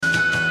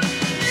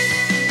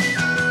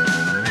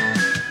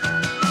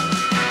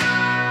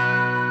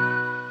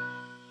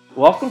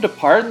Welcome to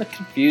Pardon the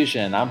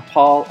Confusion. I'm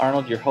Paul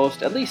Arnold, your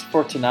host. At least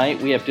for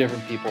tonight, we have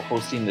different people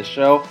hosting the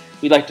show.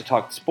 We like to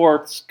talk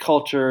sports,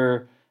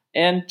 culture,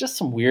 and just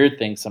some weird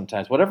things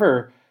sometimes,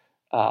 whatever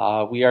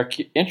we are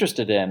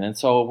interested in. And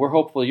so we're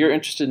hopeful you're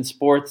interested in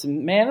sports.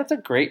 And man, it's a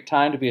great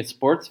time to be a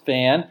sports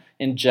fan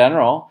in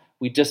general.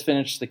 We just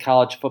finished the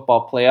college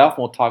football playoff, and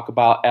we'll talk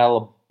about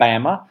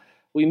Alabama.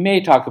 We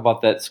may talk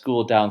about that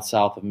school down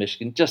south of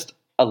Michigan just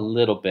a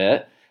little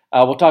bit.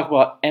 We'll talk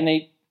about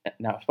I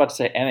was about to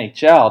say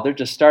NHL. They're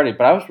just starting,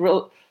 but I was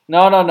real.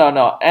 No.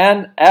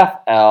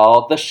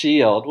 NFL, the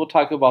Shield. We'll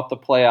talk about the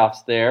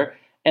playoffs there.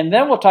 And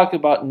then we'll talk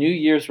about New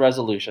Year's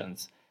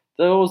resolutions.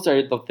 Those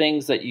are the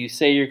things that you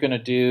say you're going to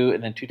do,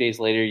 and then 2 days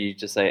later you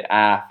just say,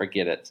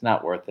 forget it. It's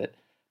not worth it.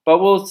 But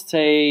we'll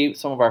say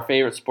some of our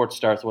favorite sports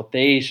stars, what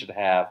they should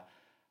have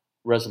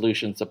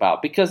resolutions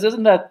about. Because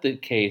isn't that the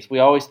case? We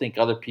always think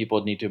other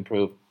people need to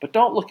improve, but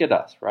don't look at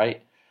us,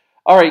 right?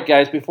 All right,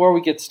 guys, before we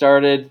get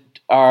started,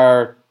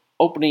 our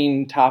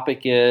opening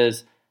topic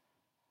is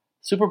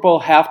Super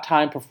Bowl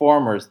halftime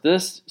performers.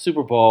 This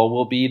Super Bowl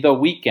will be The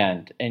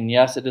Weeknd, and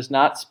yes, it is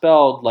not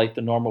spelled like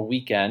the normal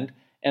weekend.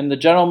 And the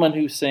gentleman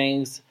who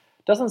sings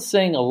doesn't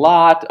sing a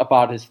lot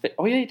about his face.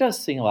 Oh yeah, he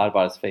does sing a lot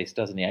about his face,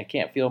 doesn't he? I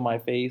can't feel my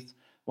face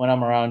when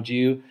I'm around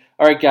you.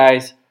 All right,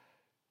 guys,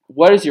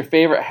 what is your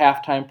favorite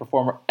halftime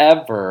performer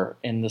ever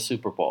in the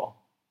Super Bowl?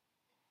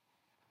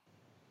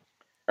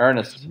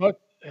 Ernest.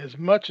 As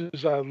much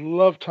as I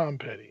love Tom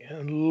Petty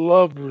and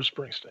love Bruce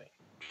Springsteen,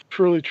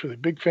 truly,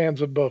 big fans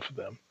of both of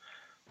them,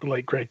 the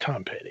late, great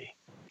Tom Petty.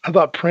 I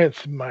thought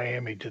Prince in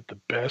Miami did the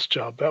best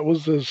job. That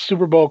was the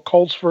Super Bowl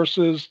Colts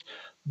versus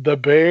the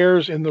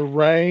Bears in the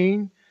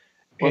rain.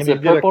 Was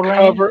it Purple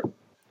Rain?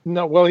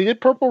 No, well, he did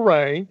Purple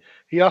Rain.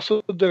 He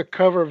also did a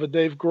cover of a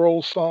Dave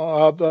Grohl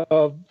song,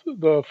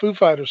 the Foo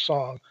Fighters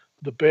song,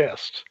 The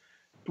Best,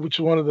 which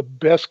is one of the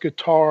best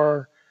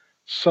guitar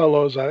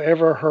solos I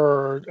ever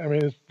heard. I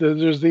mean,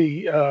 there's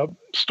the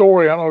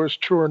story, I don't know if it's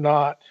true or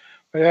not.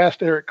 They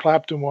asked Eric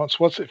Clapton once,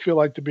 what's it feel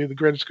like to be the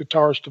greatest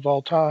guitarist of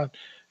all time?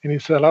 And he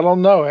said, I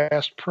don't know. I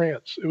asked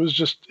Prince. It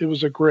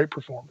was a great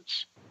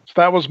performance. So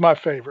that was my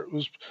favorite,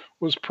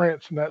 was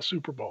Prince in that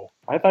Super Bowl.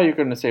 I thought you were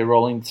going to say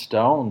Rolling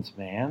Stones,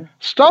 man.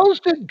 Stones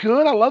did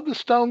good. I love the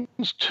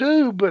Stones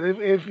too, but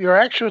if you're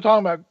actually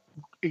talking about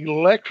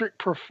electric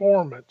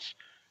performance,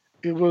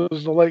 it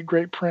was the late,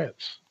 great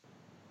Prince.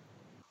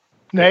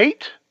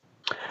 Nate?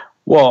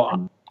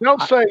 Well,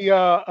 don't say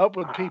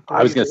Upwood People.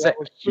 I was going to say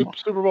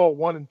Super Bowl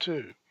 1 and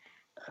 2.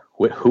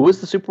 Who was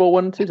the Super Bowl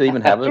 1 and 2? Did they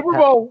even have it? Super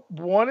Bowl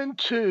 1 and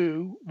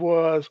 2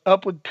 was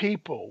Upwood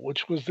People,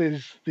 which was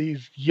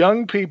these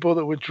young people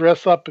that would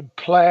dress up in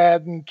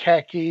plaid and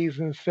khakis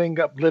and sing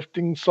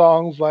uplifting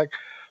songs like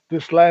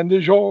 "This Land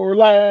Is Your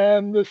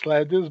Land, This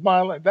Land Is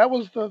My Land." That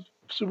was the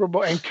Super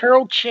Bowl, and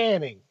Carol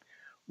Channing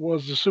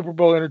was the Super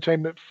Bowl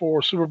entertainment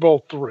for Super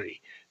Bowl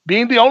 3.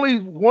 Being the only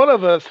one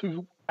of us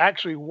who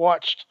actually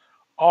watched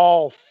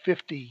all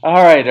 50.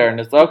 All right,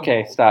 Ernest.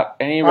 Okay, stop.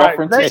 Any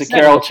references to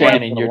Carol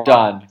Channing, you're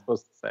done.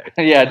 Supposed to say.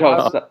 Yeah,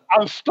 don't stop.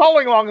 I'm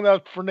stalling long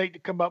enough for Nate to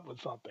come up with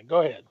something.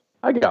 Go ahead.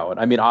 I got it.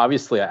 I mean,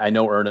 obviously, I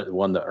know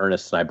one that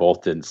Ernest and I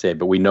both didn't say,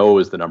 but we know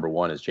is the number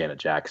one is Janet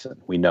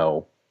Jackson. We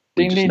know.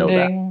 Ding, ding,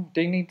 ding.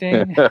 Ding, ding,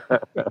 ding.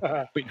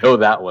 We know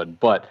that one,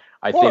 but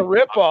I think a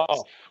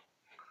ripoff.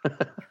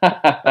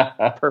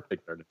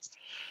 Perfect, Ernest.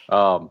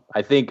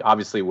 I think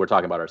obviously we're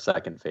talking about our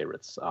second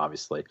favorites.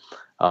 Obviously,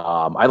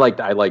 I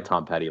liked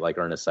Tom Petty. Like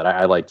Ernest said,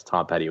 I liked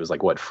Tom Petty. It was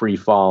like Free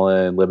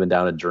Fallin', Running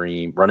Down a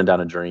Dream,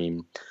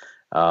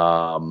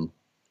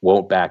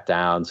 Won't Back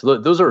Down. So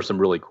those are some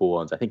really cool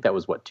ones. I think that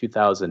was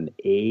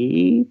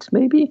 2008,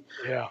 maybe.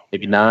 Yeah,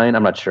 maybe 9.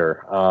 I'm not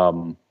sure.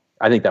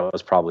 I think that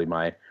was probably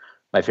my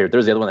favorite. There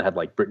was the other one that had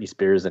like Britney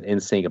Spears and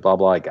NSYNC and blah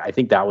blah. Like, I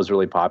think that was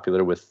really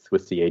popular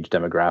with the age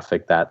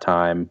demographic that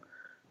time.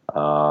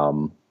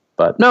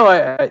 But no,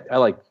 I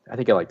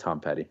think I like Tom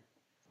Petty.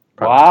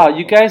 Wow,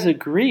 you guys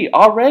agree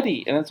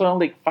already, and it's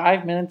only like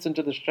 5 minutes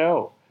into the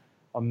show.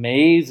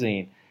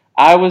 Amazing.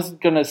 I was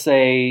gonna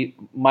say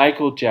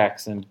Michael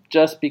Jackson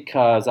just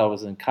because I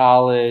was in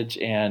college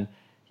and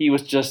he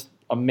was just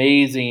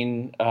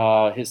amazing.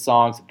 His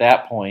songs at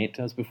that point,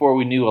 it was before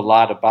we knew a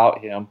lot about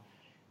him,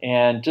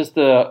 and just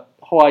the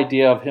whole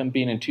idea of him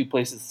being in two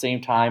places at the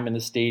same time in the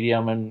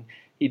stadium, and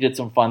he did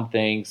some fun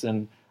things.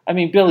 And I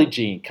mean, Billie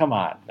Jean, come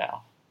on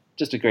now.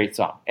 Just a great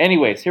song.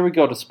 Anyways, here we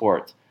go to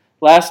sports.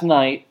 Last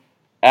night,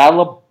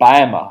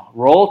 Alabama,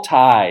 Roll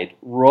Tide,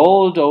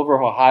 rolled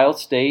over Ohio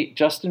State.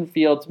 Justin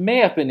Fields may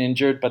have been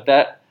injured, but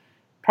that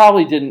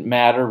probably didn't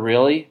matter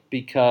really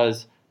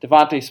because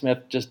Devontae Smith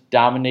just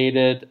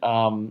dominated.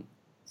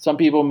 Some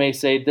people may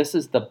say this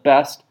is the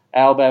best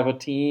Alabama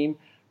team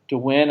to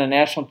win a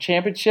national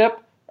championship.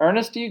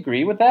 Ernest, do you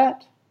agree with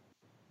that?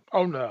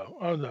 Oh no.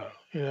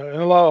 You know,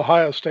 and a lot of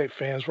Ohio State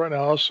fans right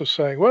now also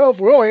saying, well, if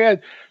we only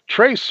had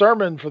Trey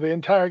Sermon for the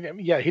entire game.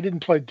 Yeah, he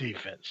didn't play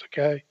defense,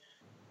 okay?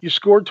 You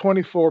scored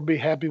 24, be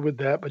happy with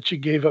that, but you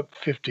gave up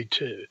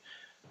 52.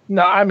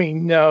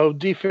 No,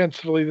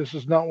 defensively, this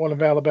is not one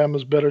of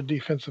Alabama's better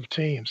defensive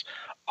teams.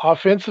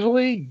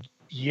 Offensively,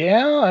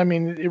 Yeah, I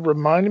mean, it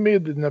reminded me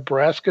of the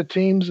Nebraska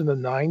teams in the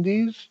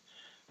 '90s.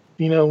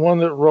 One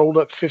that rolled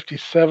up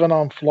 57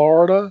 on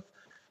Florida.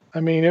 I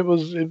mean, it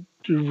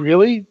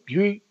really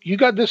you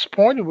got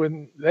disappointed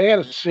when they had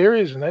a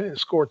series and they didn't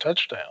score a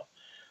touchdown.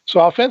 So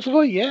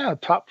offensively, yeah,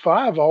 top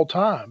 5 all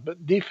time,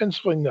 but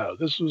defensively, no.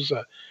 This was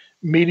a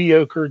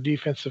mediocre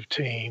defensive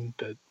team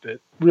that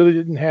really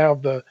didn't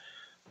have the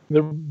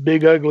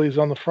big uglies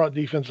on the front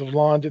defensive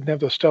line, didn't have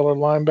the stellar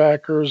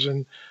linebackers,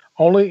 and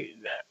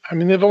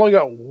they've only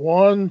got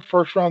one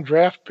first round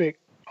draft pick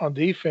on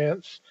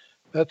defense.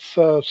 That's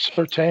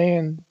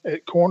Surtain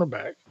at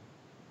cornerback.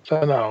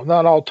 So no,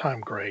 not all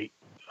time great.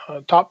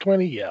 Top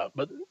 20, yeah,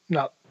 but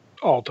not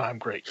all time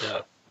great.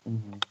 Yeah.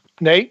 Mm-hmm.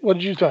 Nate, what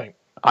did you think?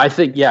 I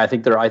think,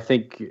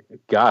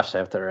 gosh, I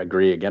have to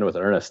agree again with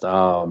Ernest.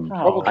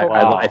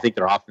 I think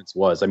their offense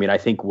was. I mean, I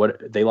think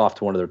they lost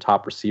to one of their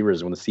top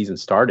receivers when the season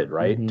started,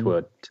 right?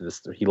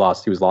 Mm-hmm. He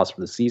was lost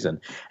for the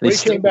season. And he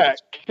came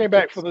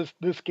back for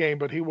this game,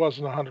 but he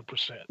wasn't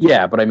 100%.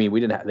 Yeah, but I mean, they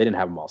didn't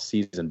have him all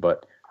season,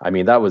 but I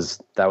mean, that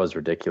was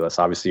ridiculous.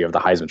 Obviously, you have the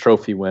Heisman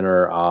Trophy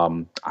winner.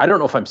 I don't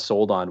know if I'm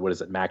sold on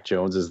Mac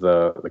Jones is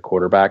the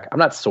quarterback. I'm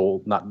not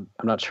sold. I'm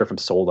not sure if I'm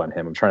sold on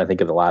him. I'm trying to think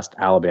of the last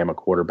Alabama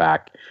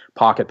quarterback,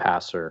 pocket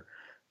passer,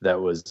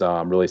 that was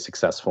really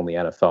successful in the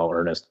NFL.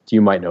 Ernest, you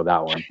might know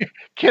that one.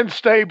 Ken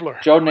Stabler.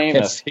 Joe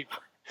Namath.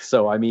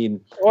 So I mean,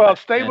 well,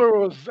 Stabler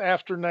was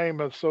after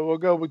Namath, so we'll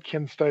go with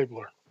Ken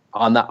Stabler.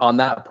 On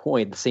that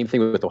point, the same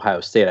thing with Ohio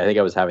State. I think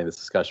I was having this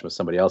discussion with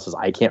somebody else.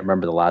 I can't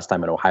remember the last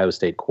time an Ohio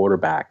State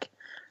quarterback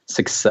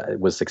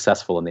was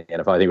successful in the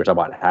NFL. I think we're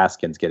talking about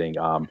Haskins getting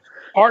Art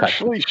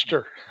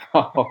Schlichter.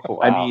 Oh, wow.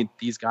 I mean,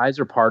 these guys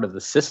are part of the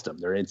system.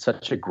 They're in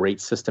such a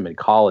great system in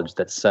college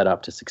that's set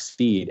up to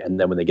succeed, and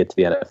then when they get to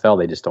the NFL,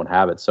 they just don't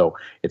have it. So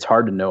it's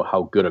hard to know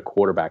how good a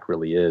quarterback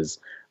really is.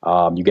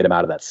 You get them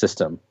out of that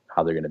system,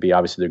 how they're going to be.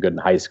 Obviously, they're good in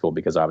high school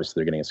because obviously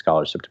they're getting a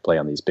scholarship to play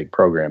on these big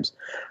programs.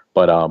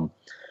 But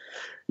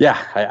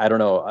yeah, I don't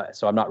know.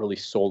 So I'm not really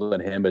sold on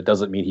him, but it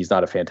doesn't mean he's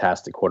not a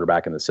fantastic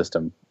quarterback in the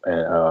system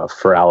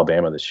for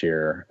Alabama this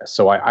year.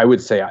 So I would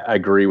say I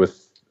agree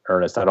with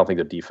Ernest. I don't think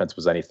the defense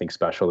was anything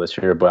special this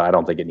year, but I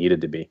don't think it needed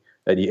to be.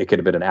 It could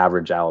have been an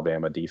average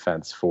Alabama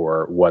defense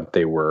for what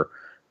they were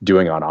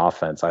doing on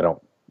offense. I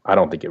don't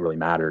think it really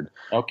mattered.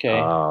 Okay.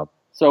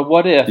 So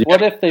what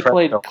if they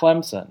played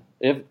Clemson?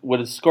 Would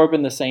the score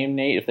been the same,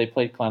 Nate, if they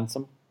played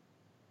Clemson?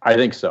 I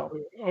think so.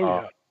 Oh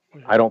yeah.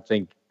 I don't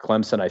think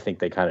Clemson, I think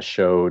they kind of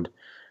showed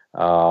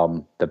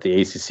that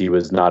the ACC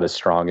was not as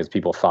strong as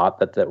people thought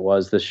that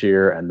was this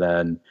year. And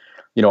then,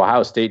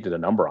 Ohio State did a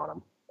number on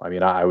them. I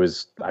mean, I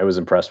was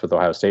impressed with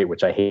Ohio State,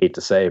 which I hate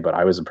to say, but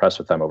I was impressed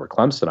with them over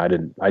Clemson. I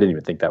didn't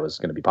even think that was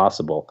going to be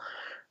possible.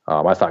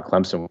 I thought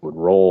Clemson would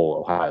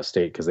roll Ohio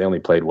State because they only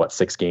played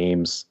 6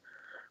 games,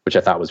 which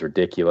I thought was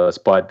ridiculous.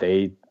 But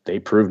they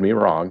proved me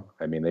wrong.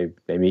 I mean, they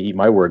made me eat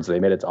my words. They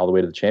made it all the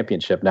way to the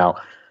championship. Now,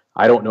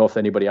 I don't know if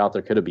anybody out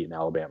there could have beaten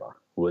Alabama.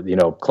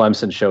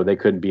 Clemson showed they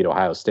couldn't beat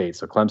Ohio State,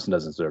 so Clemson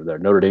doesn't deserve there.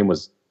 Notre Dame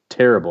was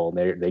terrible.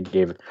 They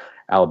gave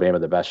Alabama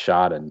the best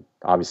shot, and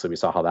obviously we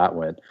saw how that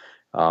went.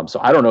 So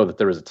I don't know that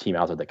there was a team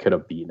out there that could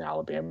have beaten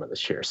Alabama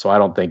this year. So I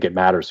don't think it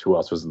matters who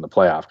else was in the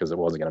playoff because it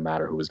wasn't going to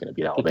matter who was going to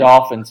beat Alabama. The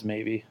Dolphins,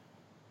 maybe.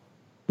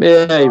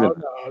 Yeah,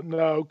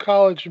 no,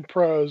 college and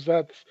pros.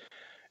 That's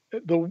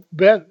the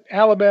bet.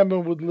 Alabama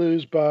would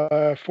lose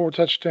by 4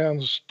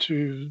 touchdowns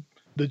to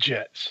the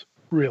Jets.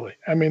 Really,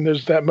 I mean,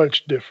 there's that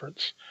much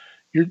difference.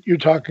 You're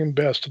talking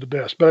best of the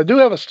best. But I do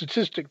have a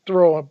statistic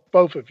throw on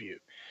both of you.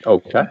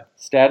 Okay.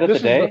 Stat of the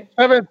day? This is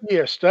the 7th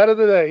year. Stat of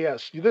the day,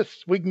 yes.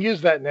 We can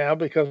use that now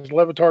because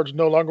Levitard's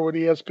no longer with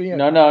ESPN.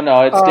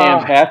 No. It's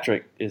Dan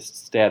Patrick is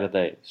stat of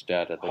the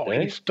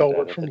day. He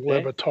stole it from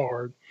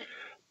Levitard.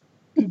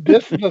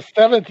 This is the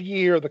 7th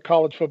year of the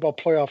college football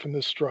playoff in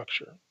this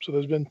structure. So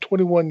there's been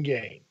 21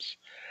 games.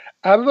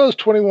 Out of those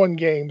 21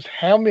 games,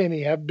 how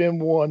many have been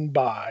won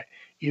by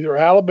either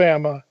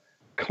Alabama,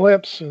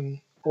 Clemson,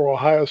 or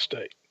Ohio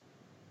State?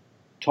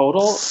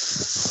 Total?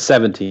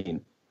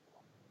 17.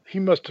 He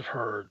must have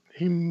heard.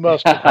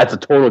 That's a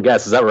total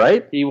guess. Is that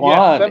right? He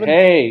won. Yeah,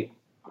 hey.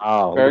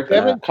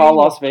 Oh, call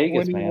Las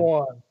Vegas,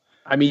 21. Man.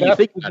 I mean, you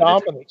think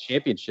how many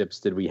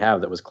championships did we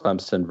have that was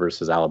Clemson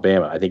versus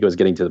Alabama? I think it was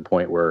getting to the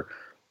point where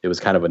it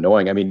was kind of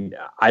annoying. I mean,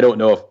 I don't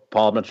know if,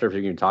 Paul, I'm not sure if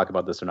you can talk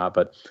about this or not,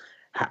 but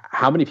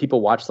how many people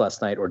watched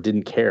last night or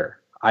didn't care?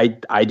 I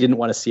didn't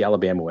want to see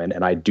Alabama win,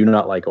 and I do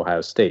not like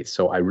Ohio State.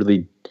 So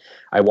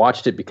I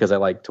watched it because I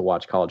like to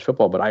watch college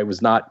football, but I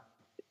was not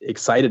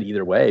excited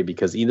either way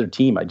because either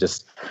team I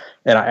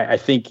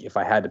think if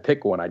I had to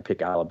pick one, I'd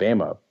pick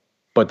Alabama.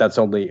 But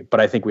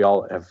I think we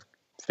all have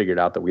figured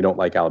out that we don't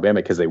like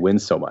Alabama because they win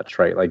so much,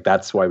 right? Like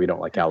that's why we don't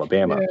like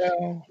Alabama.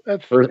 Yeah,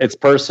 it's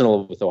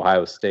personal with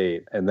Ohio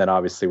State. And then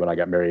obviously when I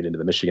got married into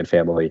the Michigan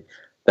family,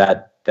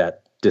 that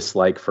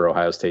dislike for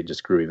Ohio State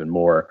just grew even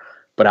more.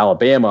 But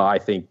Alabama, I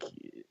think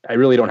I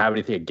really don't have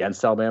anything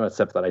against Alabama,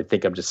 except that I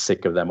think I'm just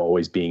sick of them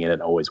always being in it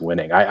and always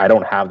winning. I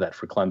don't have that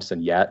for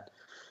Clemson yet.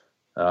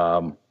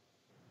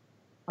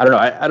 I don't know.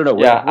 I don't know.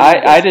 Yeah,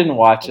 I didn't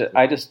watch it.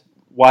 I just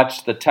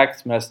watched the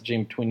text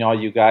messaging between all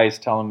you guys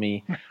telling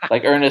me,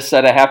 like Ernest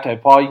said at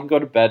halftime, Paul, you can go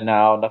to bed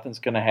now. Nothing's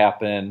going to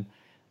happen.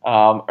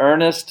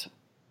 Ernest,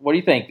 what do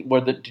you think?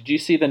 Did you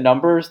see the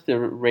numbers, the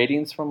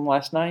ratings from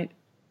last night?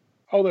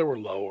 Oh, they were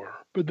lower.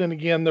 But then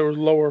again, they were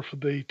lower for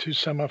the two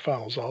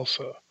semifinals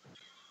also.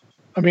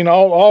 I mean,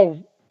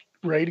 all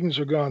ratings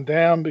are gone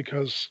down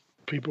because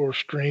people are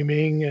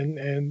streaming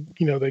and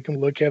they can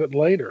look at it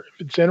later.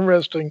 If it's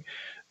interesting,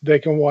 they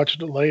can watch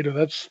it later.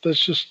 That's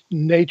just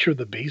nature of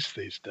the beast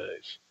these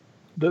days.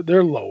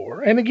 They're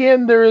lower. And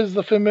again, there is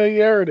the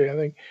familiarity. I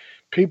think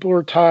people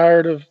are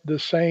tired of the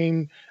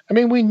same. I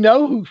mean, we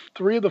know who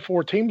 3 of the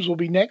 4 teams will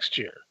be next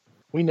year.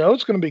 We know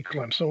it's going to be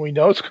Clemson. We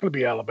know it's going to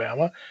be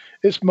Alabama.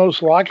 It's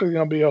most likely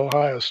going to be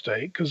Ohio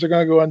State because they're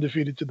going to go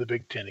undefeated to the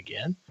Big Ten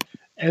again.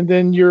 And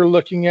then you're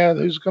looking at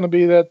who's going to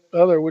be that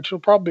other, which will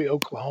probably be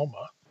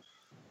Oklahoma.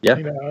 Yeah. I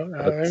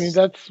mean,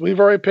 we've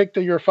already picked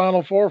your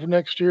Final Four for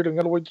next year. I'm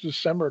going to wait till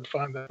December to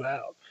find that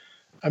out.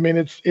 I mean,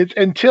 it's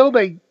until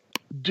they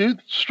do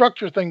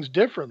structure things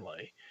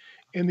differently.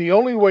 And the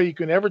only way you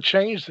can ever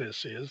change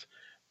this is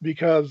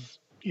because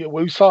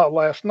we saw it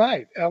last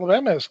night.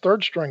 Alabama has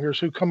third stringers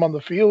who come on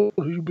the field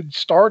who've been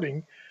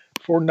starting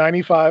for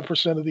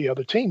 95% of the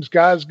other teams.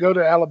 Guys go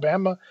to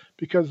Alabama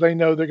because they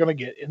know they're going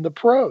to get in the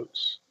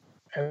pros.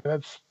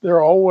 And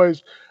they're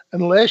always,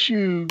 unless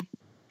you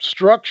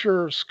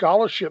structure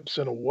scholarships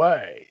in a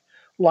way,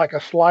 like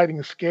a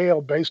sliding scale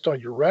based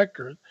on your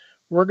record,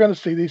 we're going to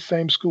see these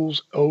same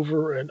schools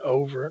over and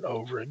over and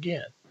over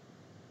again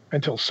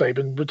until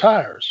Saban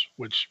retires,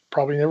 which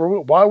probably never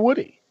will. Why would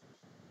he?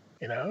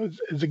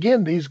 It's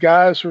again, these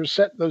guys who are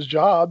setting those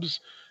jobs,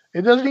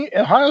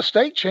 Ohio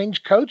State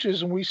changed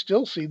coaches and we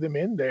still see them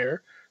in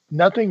there.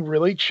 Nothing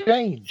really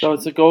changed. So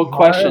it's a gold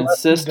question,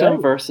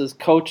 system versus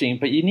coaching,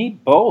 but you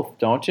need both,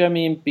 don't you? I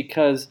mean,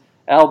 because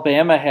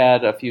Alabama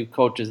had a few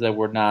coaches that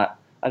were not,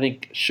 I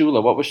think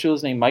Shula, what was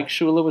Shula's name? Mike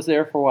Shula was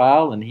there for a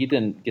while and he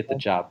didn't get the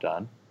job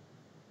done.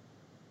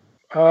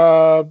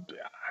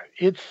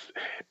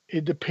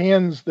 It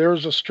depends.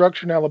 There's a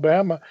structure in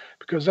Alabama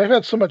because they've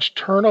had so much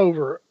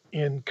turnover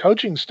in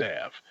coaching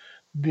staff.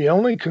 The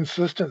only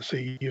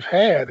consistency you've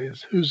had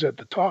is who's at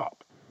the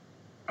top.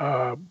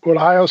 But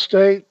Ohio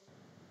State,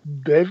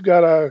 they've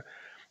got a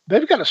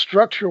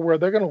structure where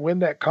they're going to win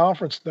that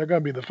conference. They're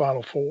going to be the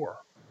Final Four.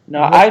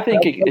 No, I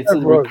think it's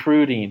the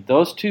recruiting.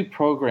 Those two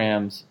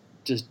programs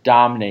just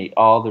dominate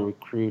all the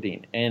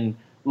recruiting. And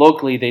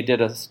locally, they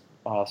did a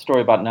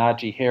story about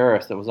Najee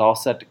Harris that was all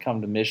set to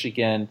come to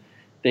Michigan.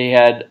 They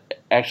had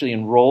actually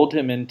enrolled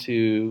him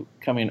into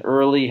coming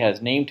early,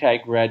 has name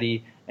tag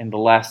ready, and the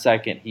last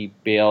second he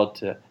bailed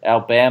to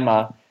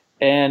Alabama.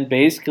 And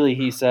basically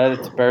he said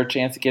it's a better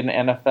chance to get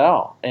an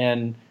NFL.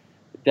 And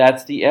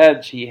that's the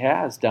edge he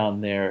has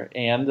down there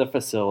and the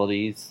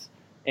facilities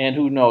and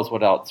who knows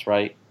what else,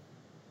 right?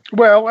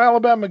 Well,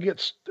 Alabama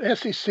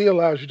SEC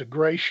allows you to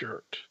gray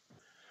shirt,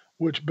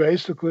 which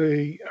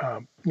basically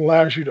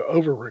allows you to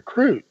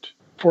over-recruit.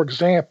 For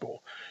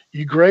example,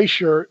 you gray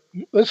shirt,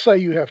 let's say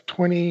you have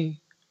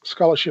 20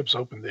 scholarships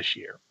open this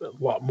year,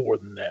 a lot more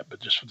than that, but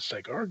just for the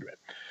sake of argument.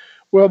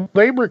 Well,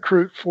 they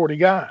recruit 40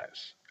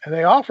 guys, and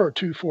they offer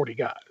 240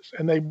 guys,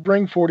 and they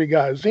bring 40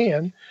 guys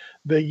in.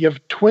 They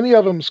give 20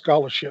 of them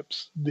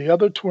scholarships. The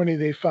other 20,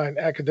 they find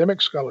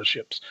academic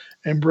scholarships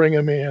and bring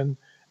them in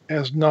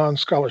as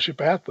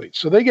non-scholarship athletes.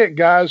 So they get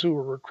guys who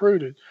are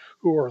recruited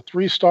who are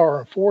 3-star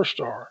and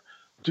 4-star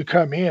to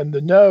come in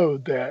to know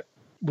that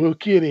we'll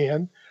get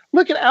in.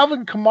 Look at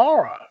Alvin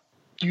Kamara.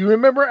 Do you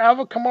remember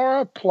Alvin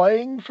Kamara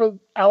playing for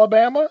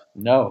Alabama?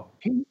 No.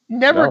 He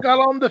never got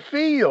on the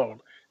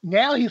field.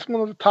 Now he's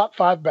one of the top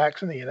 5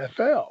 backs in the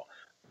NFL.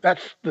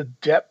 That's the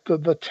depth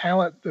of the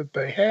talent that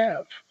they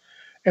have.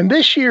 And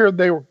this year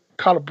they were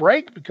caught a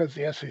break because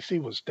the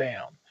SEC was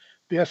down.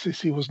 The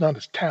SEC was not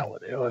as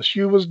talented.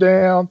 LSU was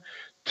down.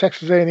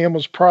 Texas A&M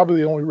was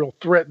probably the only real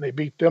threat, and they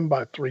beat them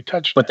by 3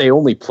 touchdowns. But they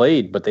only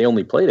played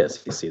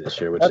SEC this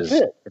year, which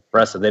is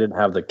impressive. They didn't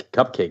have the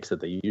cupcakes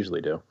that they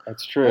usually do.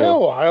 That's true.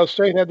 No, Ohio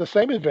State had the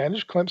same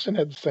advantage. Clemson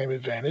had the same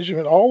advantage. I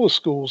mean, all the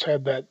schools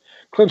had that.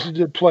 Clemson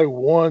did play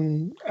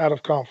one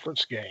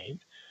out-of-conference game,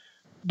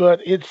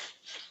 but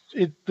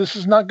this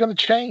is not going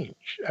to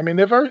change. I mean,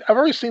 I've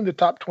already seen the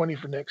top 20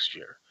 for next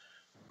year,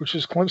 which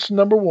is Clemson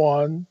number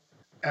 1,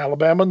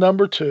 Alabama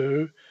number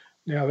 2.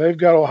 Now they've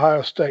got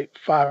Ohio State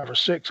 5 or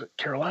 6,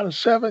 Carolina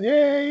 7.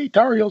 Yay,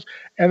 Tar Heels!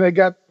 And they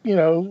got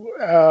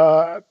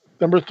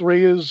number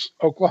 3 is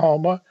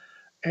Oklahoma,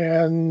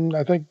 and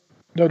I think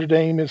Notre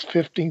Dame is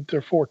 15th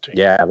or 14th.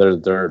 Yeah,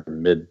 they're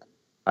mid.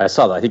 I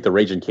saw that. I think the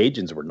Raging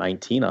Cajuns were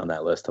 19 on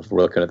that list. If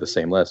we're looking at the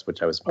same list,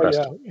 which I was impressed.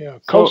 Oh, yeah.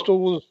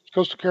 Coastal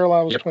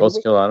Carolina was 20.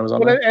 Coastal Carolina was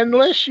on there.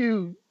 Unless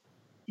you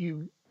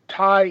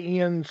tie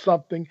in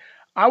something,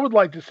 I would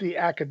like to see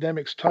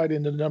academics tied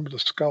into the number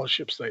of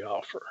scholarships they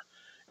offer.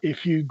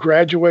 If you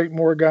graduate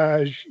more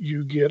guys,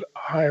 you get a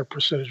higher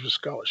percentage of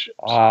scholarships.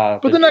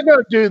 But they're not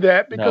going to do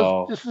that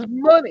because this is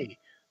money.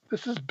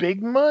 This is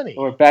big money.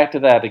 We're back to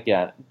that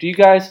again. Do you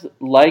guys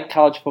like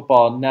college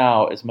football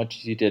now as much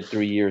as you did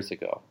 3 years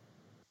ago?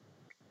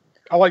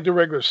 I like the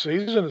regular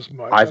season as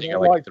much. I think I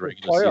don't like like the the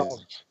regular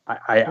season.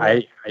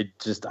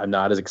 playoffs. I'm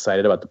not as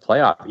excited about the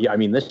playoff. Yeah, I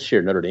mean, this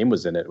year Notre Dame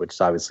was in it, which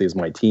obviously is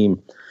my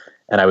team,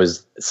 and I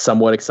was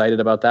somewhat excited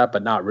about that,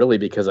 but not really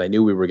because I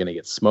knew we were going to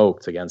get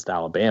smoked against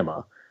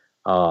Alabama.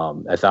 I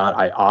kind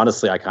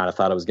of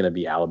thought it was going to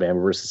be Alabama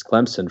versus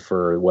Clemson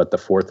for the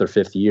fourth or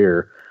fifth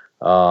year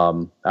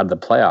out of the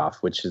playoff,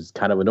 which is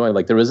kind of annoying.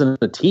 Like there isn't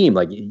a team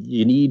like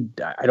you need.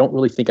 I don't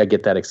really think I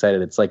get that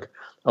excited. It's like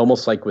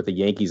almost like with the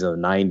Yankees in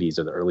the '90s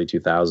or the early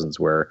 2000s,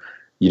 where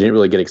you didn't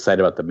really get excited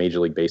about the Major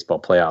League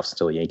Baseball playoffs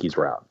until the Yankees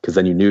were out, because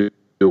then you knew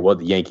the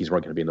Yankees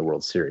weren't going to be in the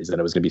World Series and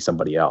it was going to be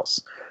somebody else,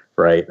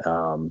 right?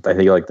 I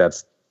think like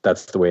that's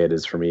the way it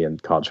is for me in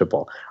college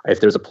football. If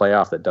there's a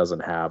playoff that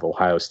doesn't have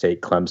Ohio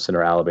State, Clemson,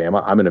 or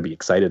Alabama, I'm going to be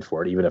excited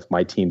for it, even if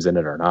my team's in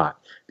it or not,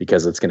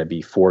 because it's going to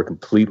be four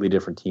completely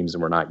different teams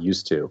than we're not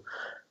used to.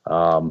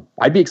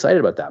 I'd be excited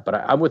about that, but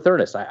I'm with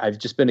Ernest. I've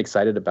just been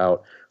excited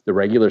about the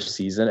regular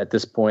season. At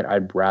this point,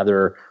 I'd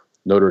rather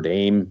Notre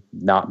Dame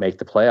not make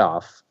the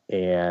playoff,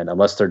 and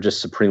unless they're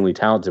just supremely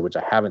talented, which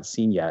I haven't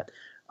seen yet,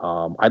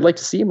 I'd like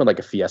to see them in like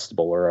a Fiesta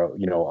Bowl or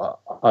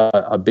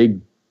a big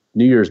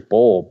New Year's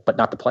Bowl, but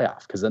not the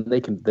playoff, because then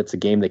that's a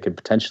game they could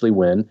potentially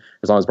win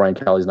as long as Brian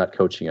Kelly's not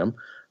coaching them.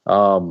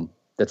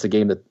 That's a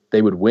game that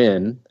they would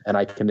win, and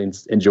I can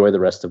enjoy the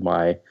rest of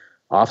my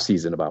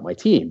offseason about my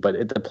team. But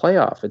at the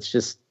playoff, it's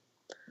just,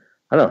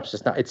 I don't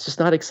know, it's just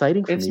not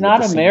exciting for me. It's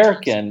not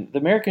American. The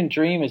American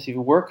dream is if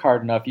you work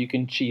hard enough, you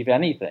can achieve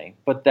anything.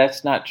 But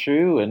that's not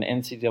true in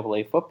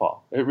NCAA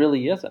football. It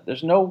really isn't.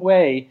 There's no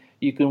way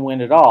you can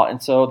win it all.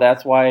 And so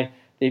that's why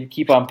they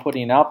keep on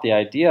putting out the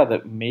idea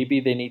that maybe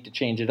they need to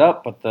change it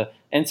up, but the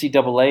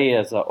NCAA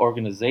as an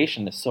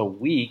organization is so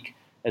weak,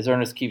 as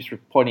Ernest keeps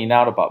pointing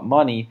out about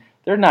money,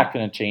 they're not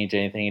going to change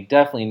anything, and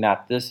definitely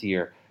not this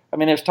year. I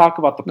mean, there's talk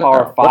about the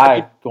Power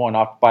Five going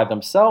off by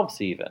themselves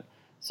even.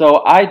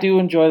 So I do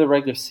enjoy the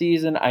regular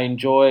season. I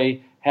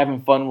enjoy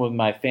having fun with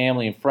my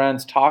family and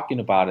friends talking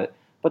about it.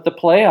 But the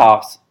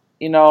playoffs,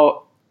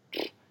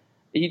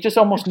 you just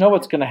almost know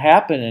what's going to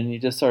happen, and you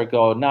just sort of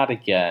go, not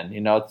again.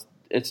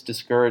 It's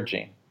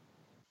discouraging.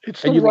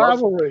 It's the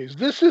rivalries.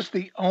 This is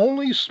the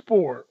only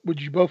sport,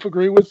 would you both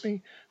agree with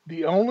me?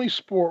 The only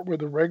sport where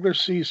the regular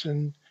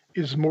season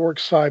is more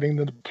exciting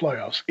than the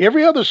playoffs.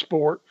 Every other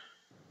sport,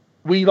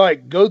 we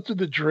go through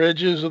the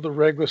dredges of the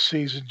regular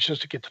season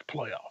just to get to the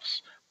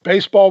playoffs.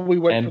 Baseball, we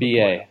wait NBA. for the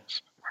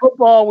playoffs.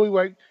 Football, we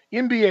wait.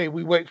 NBA,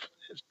 we wait for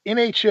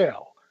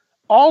NHL.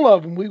 All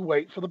of them, we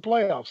wait for the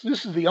playoffs.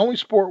 This is the only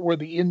sport where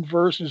the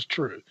inverse is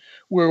true,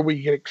 where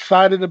we get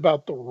excited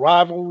about the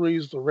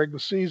rivalries, the regular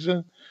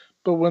season,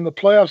 but when the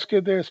playoffs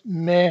get there, it's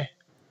meh.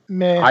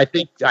 I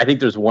think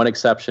there's one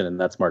exception, and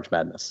that's March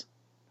Madness.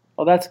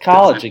 Well, that's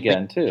college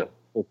again, too.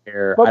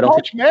 But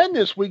March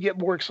Madness, we get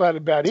more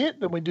excited about it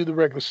than we do the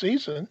regular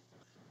season.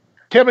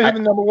 Tell me the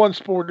number one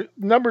sport.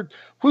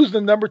 Who's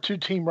the number 2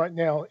 team right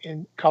now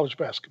in college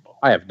basketball?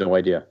 I have no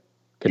idea.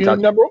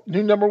 Kentucky.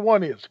 Who number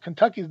 1 is?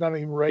 Kentucky's not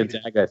even rated.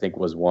 Gonzaga, I think,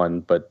 was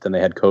 1, but then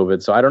they had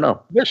COVID, so I don't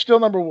know. They're still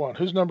number 1.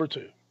 Who's number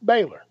 2?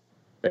 Baylor.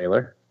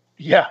 Baylor?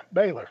 Yeah,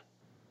 Baylor.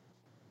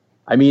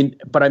 I mean,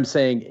 but I'm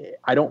saying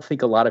I don't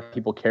think a lot of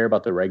people care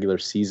about the regular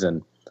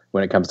season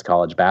when it comes to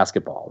college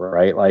basketball,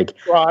 right?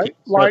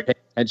 Pay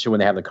attention when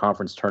they have the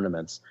conference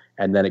tournaments,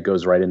 and then it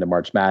goes right into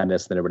March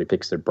Madness, then everybody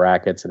picks their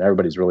brackets, and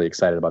everybody's really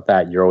excited about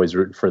that. You're always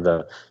rooting for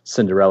the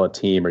Cinderella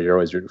team, or you're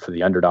always rooting for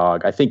the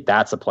underdog. I think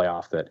that's a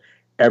playoff that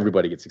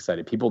everybody gets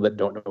excited. People that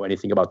don't know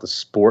anything about the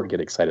sport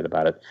get excited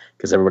about it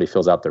because everybody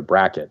fills out their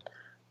bracket.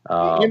 The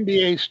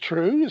NBA is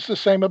true. It's the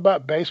same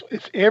about baseball.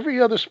 It's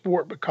every other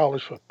sport but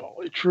college football.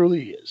 It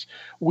truly is.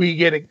 We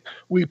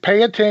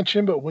pay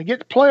attention, but when we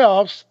get to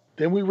playoffs,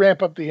 then we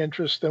ramp up the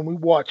interest, then we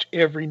watch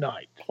every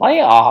night.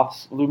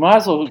 Playoffs? We might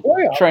as well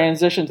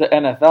transition to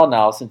NFL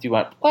now since you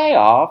went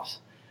playoffs.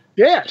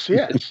 Yes.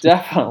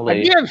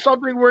 Definitely. Again,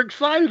 something we're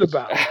excited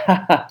about.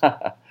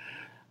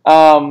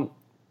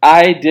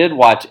 I did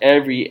watch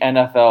every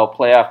NFL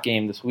playoff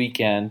game this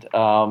weekend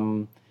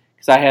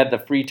because I had the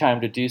free time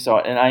to do so,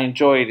 and I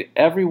enjoyed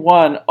every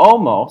one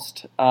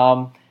almost.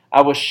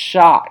 I was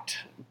shocked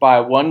by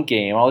one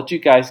game. I'll let you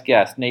guys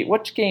guess. Nate,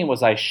 which game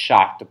was I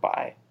shocked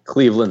by?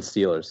 Cleveland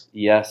Steelers.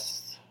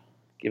 Yes.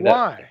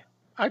 Why?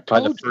 I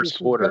told you first this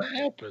quarter. was going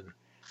to happen.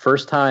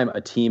 First time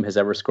a team has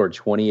ever scored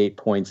 28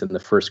 points in the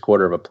first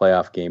quarter of a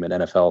playoff game in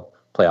NFL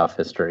playoff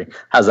history.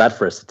 How's that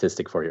for a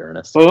statistic for you,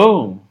 Ernest?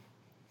 Boom.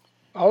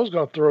 I was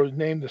going to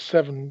name the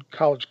 7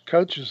 college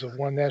coaches that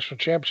won national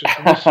championships.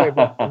 I'm going to save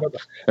that for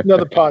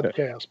another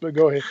podcast, but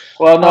go ahead.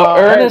 Well, no,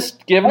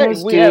 Ernest, give him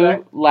his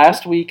due.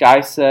 Last week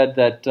I said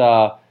that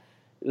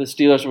the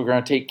Steelers were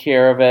going to take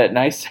care of it, and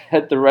I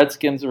said the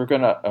Redskins were going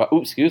to,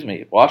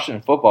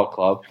 Washington Football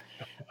Club,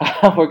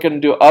 were going to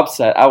do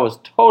upset. I was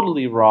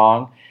totally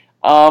wrong.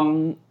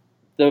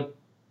 The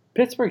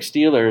Pittsburgh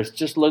Steelers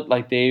just looked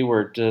like they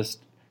were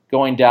just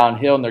going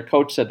downhill, and their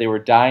coach said they were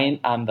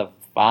dying on the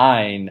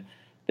vine.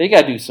 They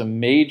got to do some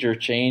major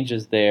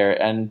changes there.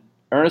 And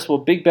Ernest, will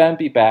Big Ben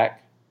be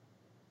back?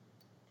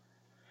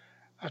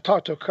 I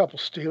talked to a couple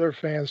Steeler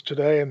fans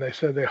today, and they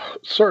said they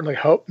certainly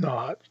hope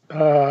not.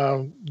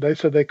 They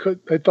said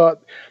they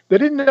thought they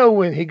didn't know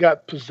when he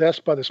got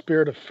possessed by the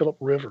spirit of Philip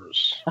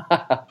Rivers.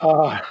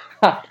 Uh,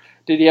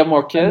 Did he have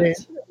more I mean,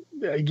 kids?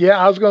 yeah,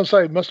 I was going to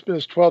say it must have been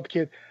his 12th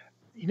kid.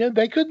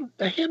 They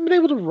haven't been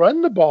able to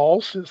run the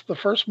ball since the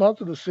first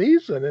month of the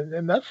season,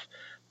 and that's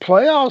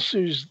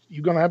playoffs.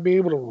 You're going to be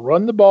able to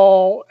run the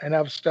ball and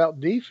have a stout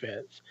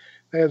defense.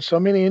 They had so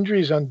many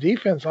injuries on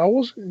defense. I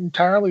wasn't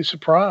entirely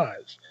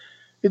surprised.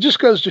 It just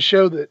goes to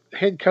show that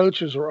head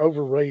coaches are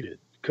overrated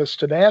because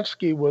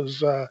Stanavsky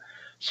was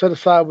set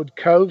aside with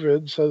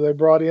COVID, so they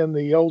brought in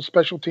the old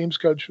special teams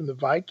coach from the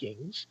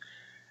Vikings.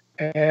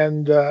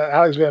 And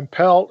Alex Van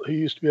Pelt, who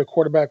used to be a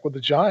quarterback with the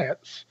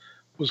Giants,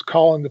 was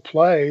calling the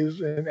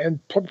plays. And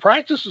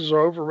practices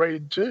are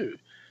overrated too.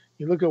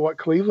 You look at what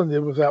Cleveland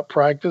did without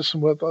practice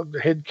and with the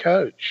head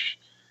coach.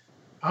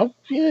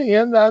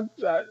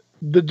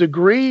 The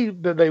degree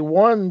that they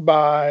won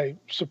by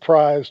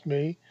surprised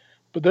me,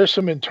 but there's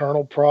some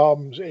internal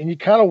problems. And you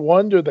kind of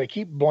wonder, they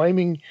keep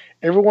blaming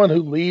everyone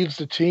who leaves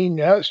the team.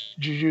 Now it's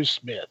Juju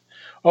Smith.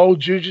 Oh,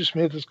 Juju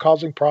Smith is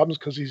causing problems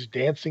because he's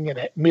dancing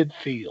at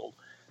midfield.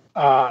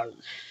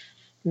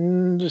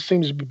 There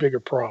seems to be bigger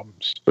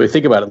problems. But you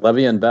think about it,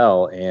 Le'Veon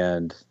Bell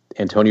and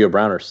Antonio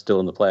Brown are still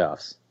in the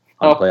playoffs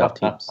on playoff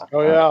teams.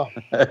 Oh, yeah.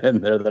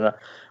 And they're not.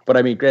 But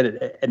I mean,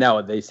 granted, and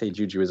now they say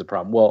Juju is a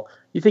problem. Well,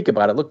 you think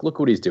about it. Look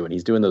what he's doing.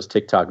 He's doing those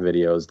TikTok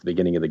videos at the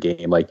beginning of the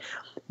game. Like,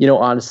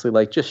 honestly,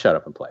 like, just shut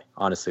up and play.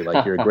 Honestly,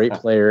 like, you're a great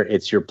player.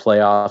 It's your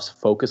playoffs.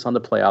 Focus on the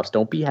playoffs.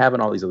 Don't be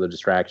having all these other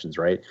distractions,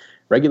 right?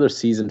 Regular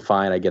season,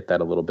 fine. I get that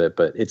a little bit,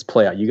 but it's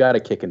playoff. You got to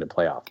kick into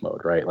playoff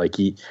mode, right? Like,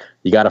 you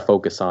got to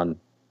focus on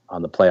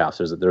the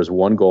playoffs. There's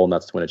one goal, and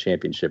that's to win a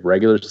championship.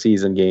 Regular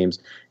season games,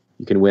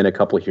 you can win a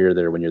couple here or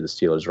there when you're the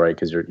Steelers, right?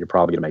 Because you're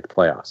probably going to make the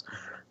playoffs.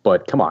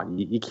 But come on,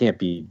 you can't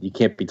be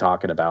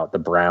talking about the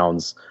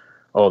Browns.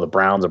 Oh, the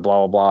Browns are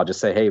blah blah blah. Just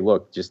say, hey,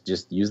 look,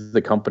 just use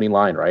the company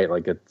line, right?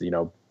 Like,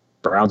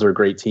 Browns are a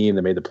great team.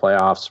 They made the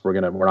playoffs. We're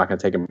not gonna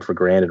take them for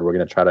granted. We're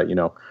gonna try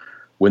to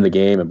win the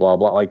game and blah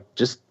blah. Like,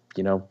 just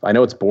I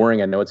know it's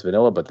boring. I know it's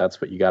vanilla, but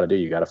that's what you got to do.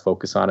 You got to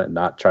focus on it and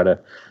not try to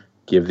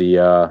give the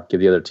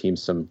other team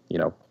some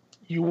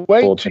you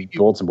wait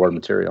bulletin board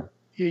material.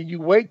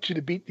 You wait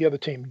to beat the other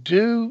team.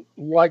 Do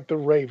like the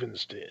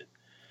Ravens did.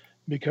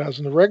 Because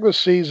in the regular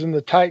season,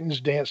 the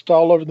Titans danced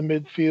all over the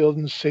midfield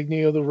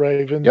insignia of the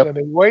Ravens, and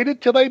they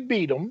waited till they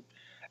beat them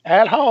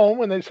at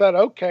home, and they said,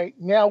 "Okay,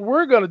 now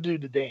we're going to do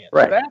the dance."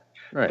 Right.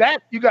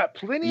 That you got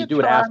plenty of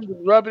time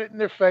to rub it in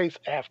their face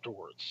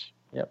afterwards.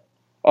 Yep.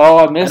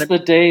 Oh, I miss the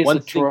days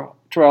of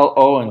Terrell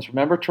Owens.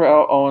 Remember,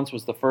 Terrell Owens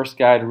was the first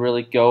guy to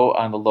really go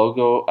on the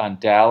logo on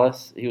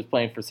Dallas. He was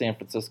playing for San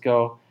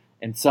Francisco,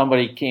 and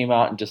somebody came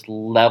out and just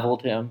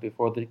leveled him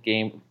before the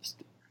game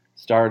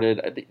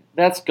started.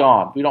 That's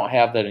gone. We don't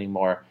have that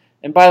anymore.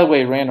 And by the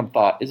way, random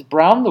thought, is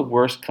brown the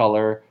worst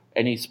color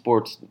any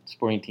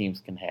sporting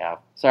teams can have?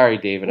 Sorry,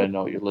 David, I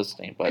know you're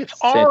listening, but it's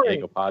orange. San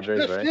Diego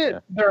Padres, right? Yeah.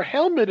 Their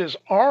helmet is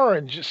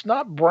orange. It's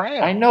not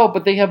brown. I know,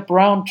 but they have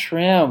brown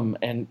trim,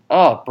 and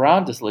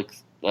brown just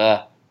looks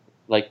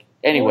like.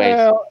 Anyways,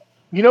 well,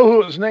 you know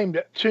who it was named?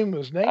 That tomb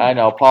was named. I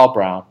know, Paul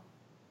Brown.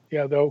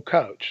 Yeah, the old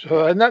coach.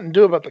 So it had nothing to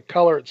do about the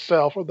color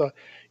itself, or the.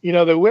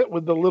 They went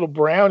with the little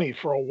brownie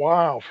for a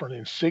while for an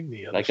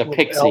insignia. Like a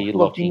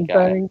pixie-looking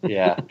guy. Thing.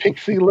 Yeah.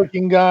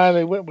 Pixie-looking guy.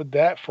 They went with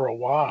that for a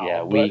while.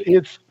 Yeah, but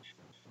it's.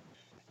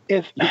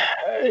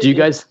 Do you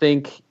guys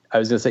think,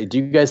 do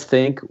you guys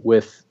think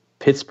with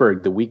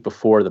Pittsburgh the week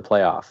before the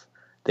playoff,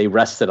 they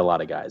rested a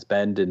lot of guys?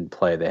 Ben didn't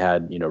play. They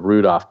had,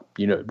 Rudolph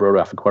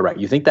a quarterback.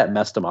 You think that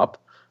messed them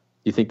up?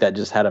 You think that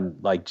just had them,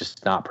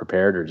 just not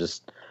prepared or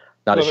just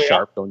not as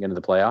sharp going into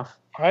the playoff?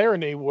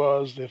 Irony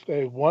was, if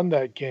they won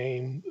that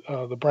game,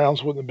 the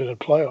Browns wouldn't have been in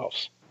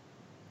playoffs.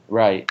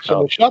 Right.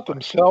 So they shot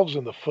themselves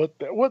in the foot.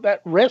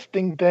 That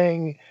resting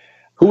thing.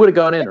 Who would have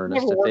gone in,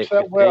 Ernest? Never works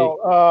that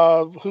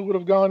well. Who would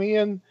have gone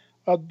in?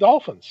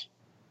 Dolphins.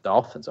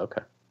 Dolphins,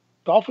 okay.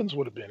 Dolphins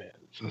would have been in.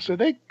 So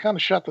they kind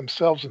of shot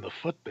themselves in the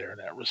foot there in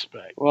that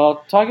respect.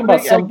 Well, talking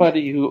about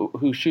somebody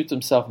who shoots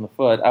himself in the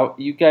foot,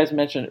 you guys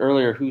mentioned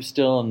earlier who's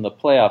still in the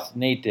playoffs.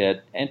 Nate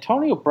did.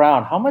 Antonio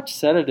Brown, how much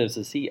sedatives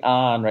is he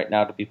on right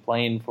now to be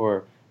playing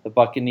for the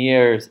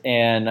Buccaneers?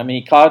 And,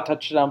 he caught a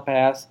touchdown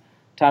pass.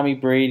 Tommy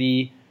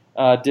Brady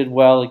did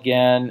well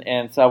again.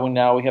 And so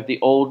now we have the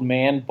Old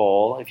Man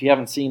Bowl. If you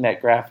haven't seen that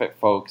graphic,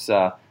 folks,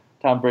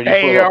 Tom Brady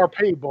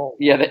AARP Bowl.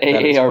 Yeah, the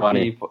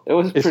AARP. It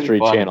was History pretty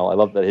funny. Channel. I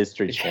love that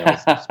History Channel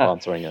is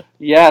sponsoring it.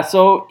 Yeah,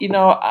 so,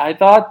 I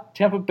thought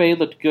Tampa Bay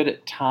looked good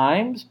at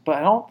times, but I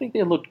don't think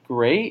they looked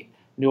great.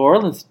 New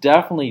Orleans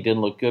definitely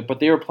didn't look good,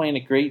 but they were playing a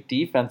great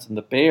defense in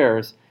the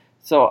Bears.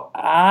 So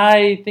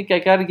I think I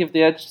got to give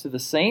the edge to the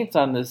Saints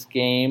on this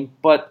game,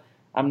 but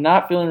I'm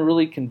not feeling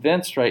really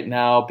convinced right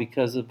now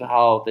because of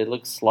how they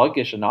look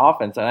sluggish in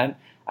offense. And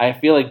I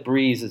feel like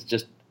Breeze is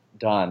just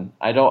done.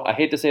 I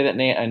hate to say that,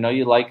 Nate. I know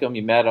you like him.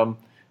 You met him.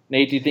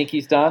 Nate, do you think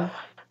he's done?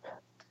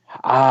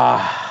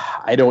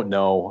 I don't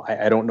know.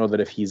 I don't know that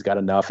if he's got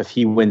enough. If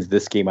he wins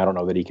this game, I don't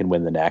know that he can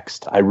win the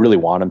next. I really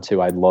want him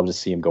to. I'd love to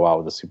see him go out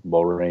with a Super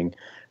Bowl ring.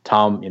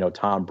 Tom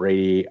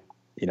Brady,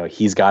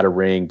 he's got a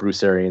ring.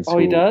 Bruce Arians,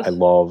 he does? I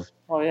love,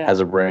 yeah. has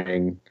a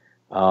ring.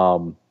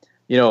 Where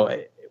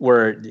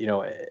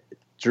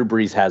Drew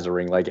Brees has a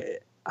ring.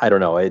 Like, I don't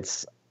know.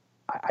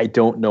 I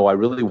don't know. I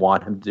really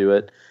want him to do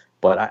it,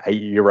 but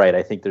you're right.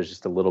 I think there's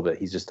just a little bit.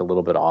 He's just a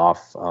little bit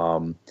off.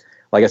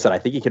 Like I said, I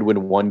think he could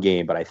win one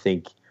game, but I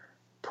think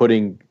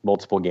putting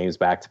multiple games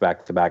back to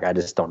back to back, I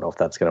just don't know if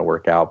that's going to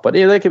work out. But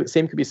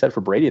same could be said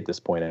for Brady at this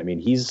point. I mean,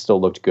 he's still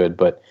looked good,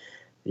 but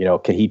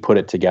can he put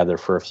it together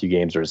for a few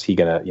games, or is he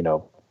going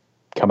to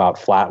come out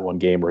flat one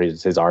game where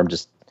his arm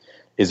just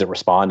isn't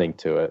responding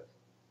to it?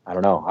 I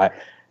don't know.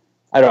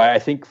 I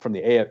think from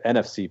the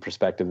NFC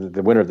perspective,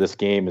 the winner of this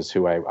game is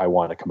who I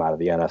want to come out of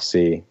the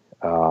NFC.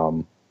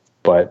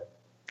 But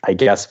I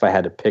guess if I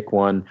had to pick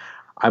one,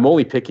 I'm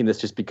only picking this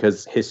just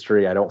because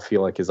history I don't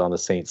feel like is on the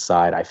Saints'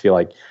 side. I feel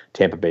like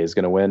Tampa Bay is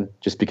going to win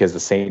just because the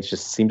Saints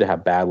just seem to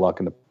have bad luck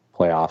in the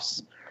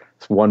playoffs.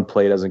 One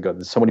play doesn't go.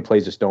 So many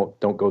plays just don't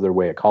go their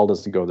way. A call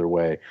doesn't go their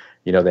way.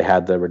 They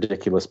had the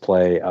ridiculous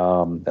play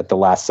at the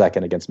last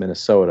second against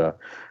Minnesota,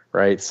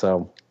 right?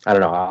 So I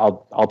don't know.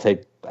 I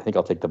think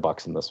I'll take the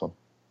Bucs in this one.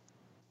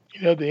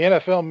 The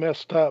NFL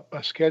messed up by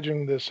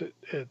scheduling this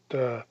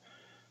at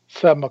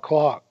 7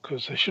 o'clock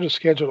because they should have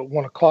scheduled at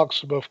 1 o'clock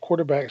so both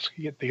quarterbacks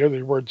could get the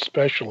early word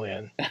special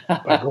in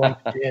by going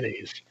to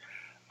Denny's.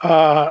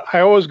 I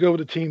always go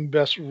with the team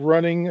best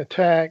running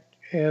attack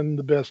and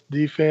the best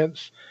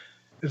defense.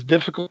 As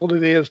difficult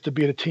it is to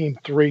beat a team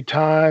 3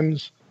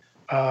 times,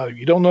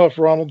 you don't know if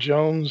Ronald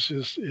Jones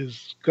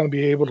is going to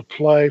be able to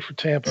play for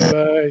Tampa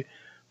Bay.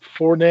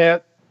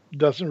 Fournette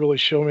doesn't really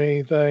show me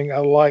anything. I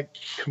like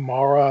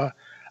Kamara.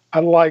 I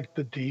like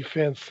the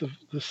defense of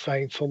the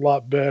Saints a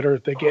lot better.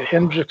 They get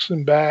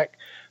Hendrickson back.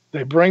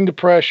 They bring the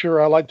pressure.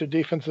 I like their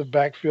defensive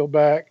backfield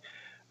back.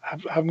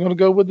 I'm going to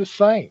go with the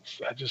Saints.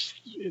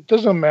 It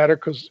doesn't matter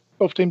because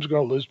both teams are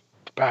going to lose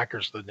the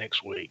Packers the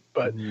next week.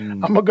 But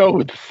I'm going to go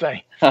with the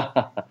Saints.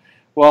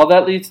 Well,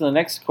 that leads to the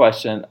next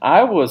question.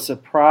 I was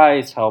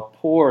surprised how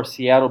poor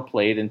Seattle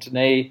played, and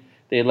today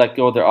they let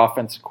go of their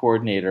offensive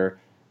coordinator.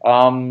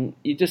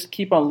 You just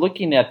keep on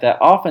looking at that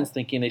offense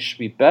thinking they should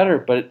be better,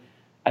 but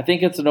I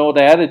think it's an old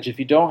adage. If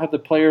you don't have the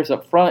players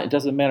up front, it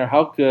doesn't matter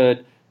how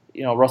good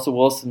Russell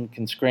Wilson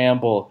can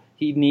scramble.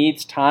 He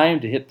needs time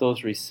to hit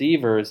those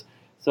receivers.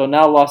 So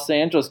now Los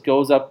Angeles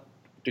goes over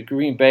to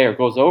Green Bay,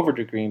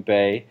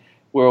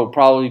 where it will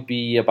probably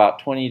be about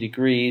 20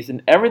 degrees,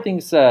 and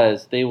everything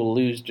says they will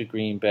lose to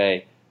Green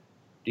Bay.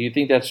 Do you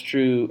think that's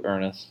true,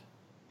 Ernest?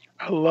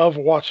 I love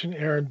watching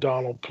Aaron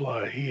Donald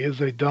play. He is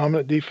a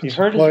dominant defensive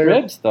player. He hurt his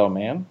ribs, though,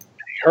 man.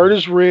 Hurt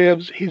his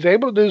ribs. He's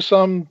able to do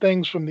some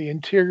things from the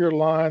interior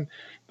line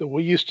that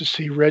we used to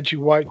see Reggie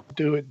White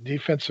do at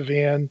defensive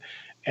end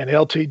and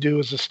LT do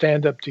as a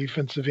stand-up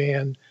defensive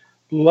end.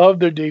 Love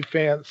their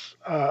defense.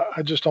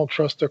 I just don't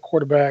trust their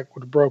quarterback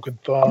with a broken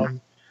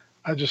thumb.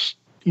 I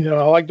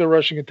like their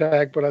rushing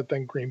attack, but I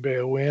think Green Bay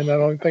will win. I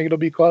don't think it'll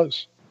be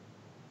close.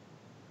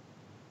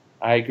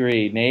 I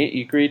agree. Nate,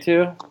 you agree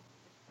too?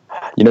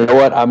 You know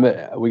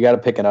what? We got to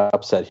pick an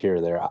upset here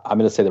or there. I'm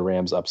going to say the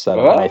Rams upset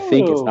them. And I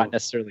think it's not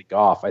necessarily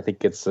Goff. I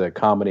think it's a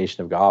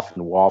combination of Goff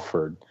and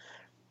Walford.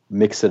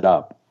 Mix it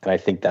up. And I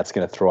think that's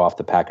going to throw off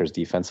the Packers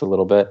defense a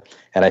little bit.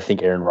 And I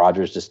think Aaron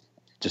Rodgers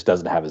just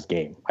doesn't have his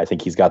game. I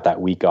think he's got that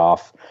week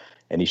off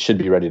and he should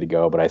be ready to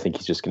go, but I think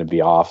he's just going to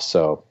be off.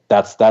 So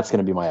that's going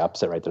to be my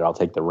upset right there. I'll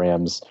take the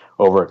Rams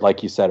over.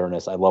 Like you said,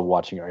 Ernest, I love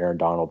watching Aaron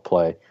Donald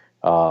play.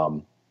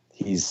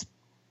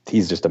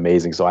 He's just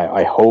amazing. So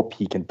I hope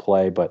he can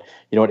play, but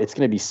you know what? It's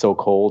going to be so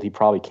cold. He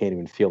probably can't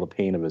even feel the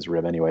pain of his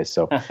rib anyway.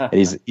 So and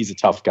he's a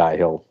tough guy.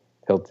 He'll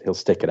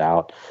stick it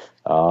out.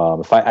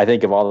 If I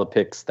think of all the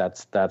picks,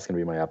 that's going to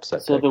be my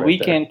upset. So the right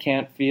Weeknd there.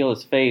 Can't feel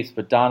his face,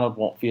 but Donald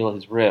won't feel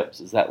his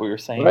ribs. Is that what you're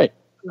saying? Right.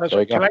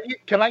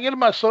 Can I get in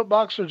my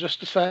soapbox for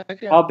just a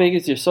second? How big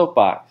is your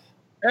soapbox?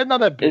 It's not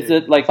that big. Is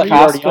it like I thought you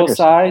already Costco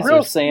size or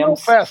real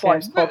Sam's fast,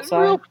 Club size?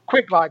 real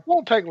quick,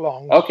 won't take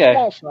long. Okay.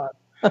 Small size.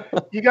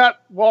 You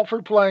got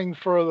Walford playing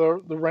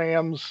for the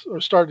Rams,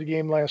 or started the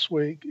game last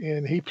week,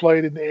 and he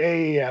played in the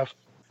AAF.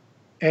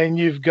 And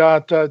you've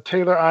got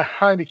Taylor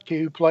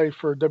Heineke, who played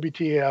for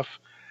WTF.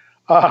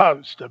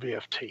 It's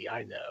WFT,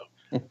 I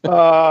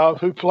know.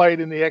 Who played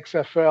in the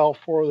XFL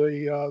for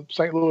the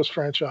St. Louis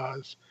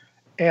franchise.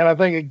 And I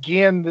think,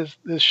 again,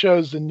 this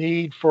shows the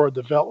need for a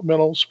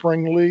developmental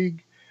spring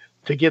league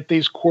to get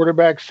these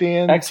quarterbacks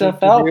in.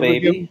 XFL,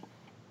 baby.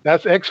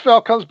 That's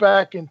XFL comes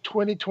back in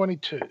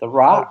 2022. The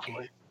Rock.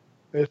 Hopefully.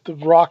 If The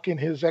Rock and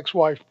his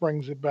ex-wife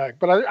brings it back.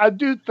 But I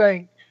do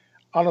think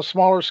on a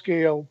smaller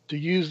scale to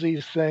use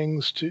these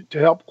things to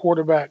help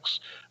quarterbacks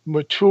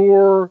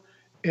mature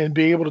and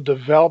be able to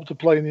develop to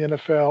play in the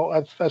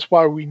NFL. That's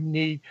why we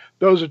need –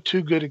 those are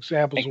two good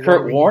examples. And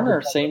Kurt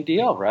Warner, same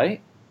deal,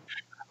 right?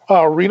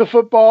 Arena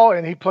football,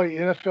 and he played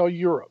NFL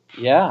Europe.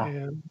 Yeah.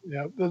 And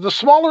the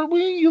smaller,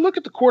 you look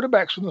at the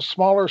quarterbacks from the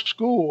smaller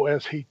school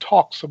as he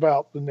talks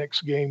about the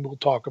next game we'll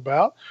talk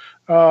about.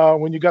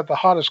 When you got the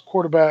hottest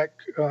quarterback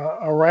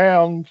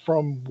around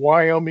from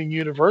Wyoming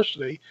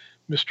University,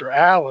 Mr.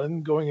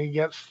 Allen, going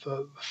against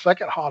the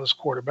second hottest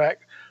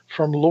quarterback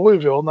from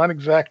Louisville, not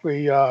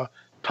exactly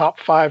top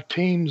 5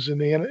 teams in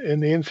the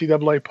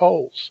NCAA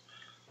polls.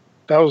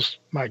 That was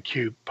my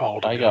cue,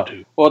 Paul, to go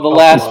to. Well, the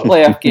last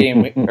playoff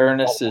game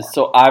Ernest is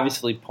so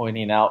obviously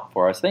pointing out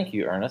for us, thank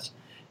you, Ernest,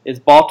 is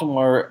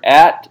Baltimore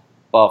at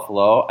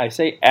Buffalo. I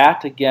say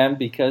at again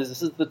because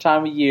this is the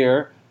time of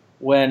year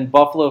when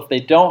Buffalo, if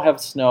they don't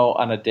have snow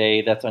on a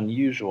day, that's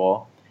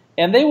unusual,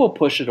 and they will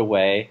push it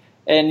away.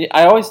 And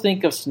I always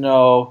think of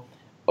snow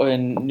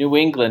in New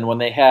England when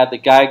they had the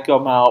guy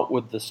come out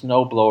with the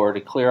snowblower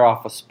to clear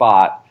off a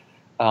spot.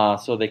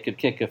 So they could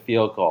kick a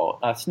field goal.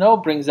 Snow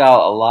brings out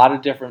a lot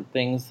of different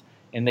things,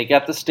 and they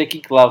got the sticky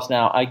gloves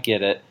now. I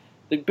get it.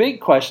 The big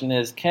question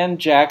is, can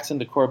Jackson,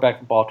 the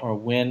quarterback of Baltimore,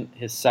 win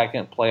his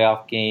second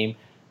playoff game?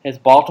 Has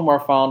Baltimore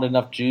found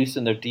enough juice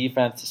in their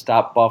defense to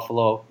stop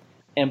Buffalo?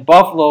 And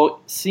Buffalo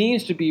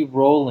seems to be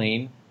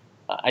rolling.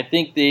 I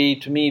think they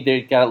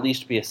got at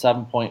least to be a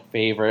 7-point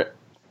favorite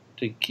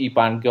to keep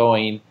on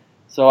going.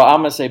 So I'm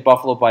going to say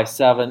Buffalo by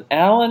 7.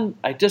 Allen,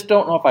 I just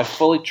don't know if I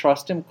fully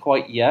trust him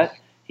quite yet.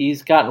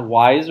 He's gotten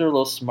wiser, a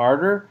little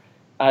smarter.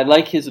 I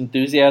like his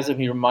enthusiasm.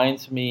 He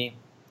reminds me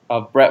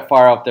of Brett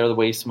Favre out there, the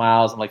way he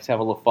smiles and likes to have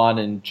a little fun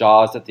and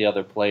jaws at the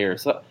other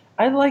players. So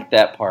I like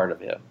that part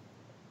of him.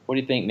 What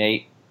do you think,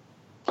 Nate?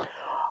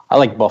 I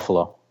like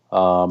Buffalo.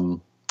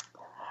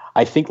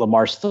 I think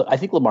Lamar's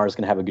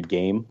going to have a good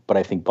game, but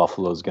I think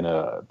Buffalo's going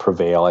to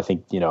prevail. I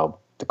think,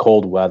 the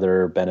cold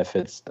weather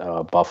benefits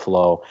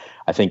Buffalo.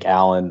 I think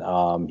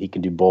Allen, he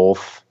can do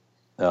both,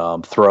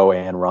 throw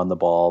and run the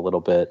ball a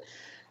little bit.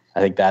 I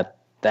think that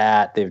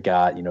they've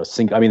got,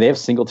 they have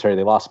Singletary.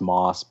 They lost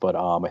Moss, but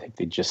I think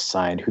they just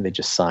signed – who they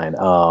just signed?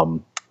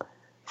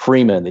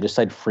 Freeman. They just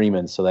signed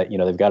Freeman, so that,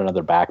 they've got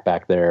another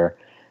back there.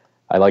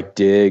 I like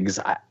Diggs.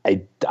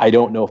 I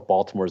don't know if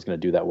Baltimore is going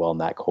to do that well in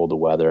that cold of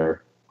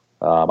weather.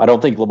 I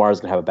don't think Lamar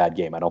is going to have a bad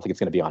game. I don't think it's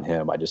going to be on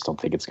him. I just don't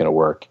think it's going to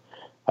work.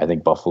 I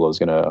think Buffalo is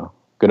going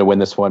to win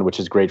this one, which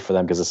is great for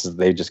them because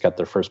they just got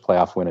their first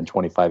playoff win in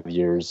 25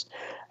 years.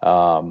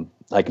 I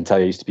can tell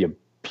you, I used to be a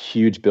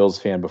huge Bills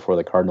fan before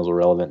the Cardinals were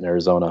relevant in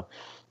Arizona,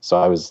 so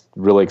I was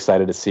really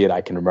excited to see it.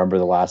 I can remember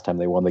the last time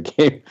they won the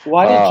game.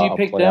 Why did you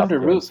pick them to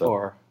root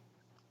for?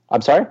 I'm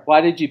sorry? Why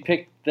did you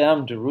pick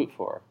them to root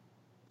for?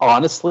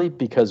 Honestly,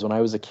 because when I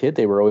was a kid,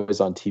 they were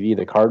always on TV.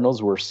 The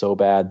Cardinals were so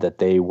bad that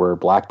they were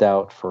blacked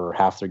out for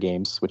half their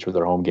games, which were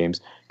their home games,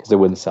 because they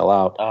wouldn't sell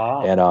out.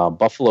 And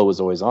Buffalo was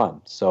always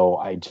on. So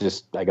I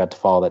got to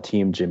follow that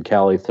team, Jim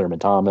Kelly, Thurman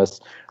Thomas,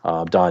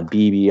 Don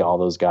Beebe, all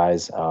those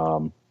guys,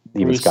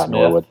 even Scott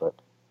Norwood. But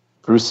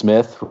Bruce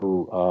Smith,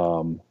 who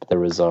there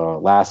was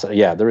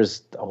there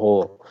was a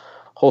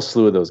whole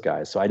slew of those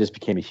guys. So I just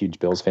became a huge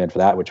Bills fan for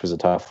that, which was a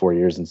tough 4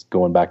 years, and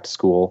going back to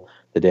school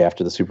the day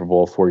after the Super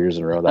Bowl 4 years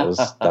in a row. That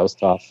was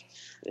tough.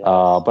 Yes.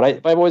 But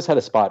I've always had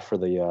a spot for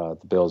the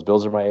Bills.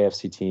 Bills are my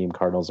AFC team.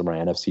 Cardinals are my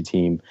NFC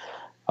team.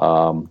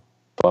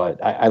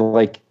 But I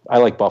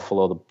like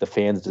Buffalo. The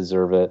fans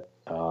deserve it.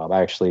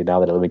 Actually,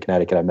 now that I live in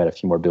Connecticut, I've met a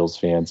few more Bills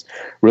fans.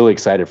 Really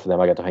excited for them.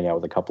 I got to hang out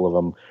with a couple of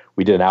them.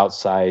 We did an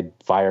outside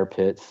fire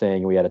pit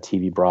thing. We had a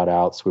TV brought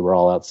out, so we were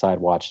all outside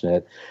watching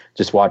it.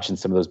 Just watching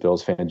some of those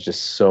Bills fans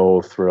just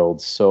so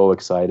thrilled, so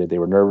excited. They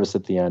were nervous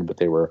at the end, but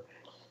they were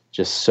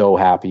just so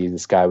happy.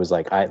 This guy was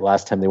like,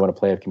 last time they won a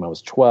playoff game, I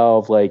was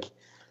 12. Like,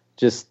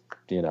 just,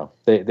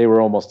 they were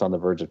almost on the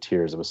verge of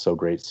tears. It was so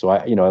great. So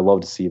I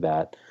love to see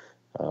that.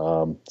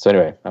 So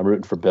anyway, I'm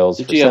rooting for Bills.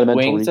 Did you have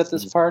wings at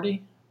this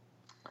party?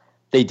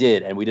 They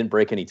did, and we didn't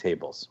break any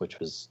tables, which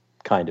was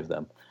kind of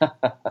them.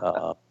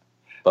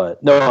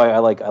 But no, I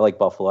like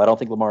Buffalo. I don't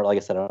think Lamar, like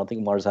I said, I don't think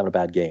Lamar's having a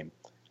bad game,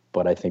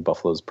 but I think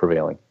Buffalo's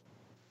prevailing.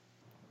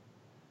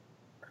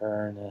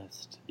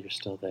 Ernest, you're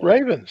still there.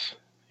 Ravens.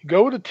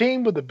 Go with a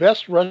team with the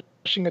best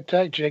rushing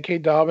attack, J.K.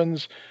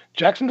 Dobbins.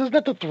 Jackson doesn't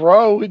have to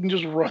throw. He can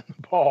just run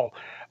the ball.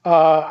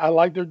 I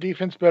like their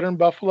defense better than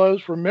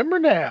Buffalo's. Remember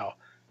now,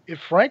 if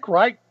Frank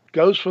Reich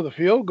goes for the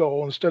field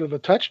goal instead of a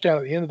touchdown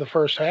at the end of the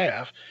first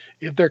half,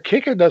 if their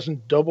kicker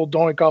doesn't double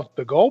doink off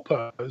the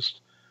goalpost,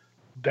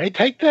 they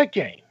take that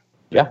game.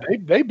 Yeah.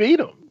 They beat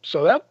them.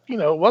 So that,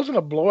 it wasn't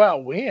a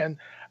blowout win.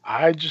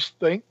 I just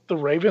think the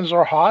Ravens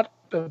are hot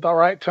at the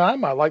right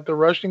time. I like the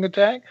rushing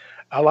attack.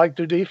 I like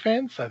their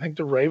defense. I think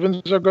the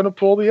Ravens are going to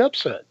pull the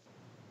upset.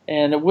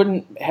 And it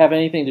wouldn't have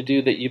anything to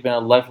do that you've been a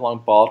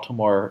lifelong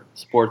Baltimore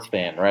sports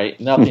fan, right?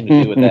 Nothing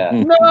to do with that.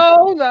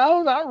 No,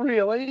 not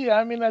really.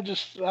 I mean, at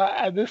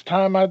this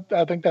time, I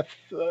think that's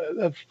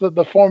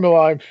the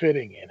formula I'm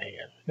fitting in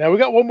here. Now we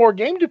got one more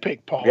game to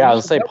pick, Paul. Yeah, I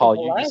was saying, Paul,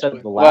 you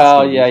said the last.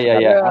 Well,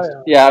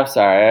 yeah. I'm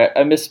sorry,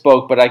 I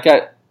misspoke, but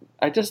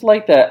I just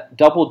like that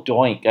double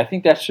doink. I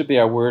think that should be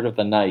our word of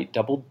the night.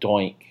 Double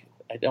doink.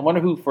 I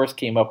wonder who first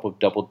came up with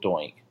double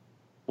doink.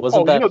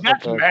 Wasn't that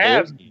that's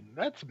Madden?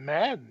 That's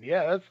Madden.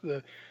 Yeah,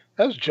 that's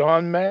That's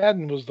John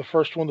Madden was the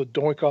first one to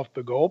doink off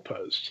the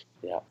goalpost.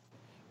 Yeah.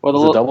 Well, It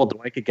was a double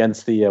doink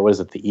against the what is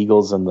it? The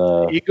Eagles and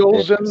the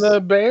Eagles Bears. And the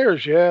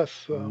Bears.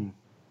 Yes.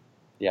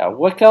 Yeah.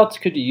 What else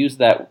could you use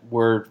that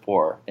word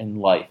for in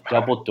life?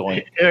 Double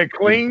doink.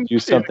 Do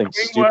something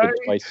stupid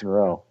twice in a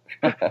row.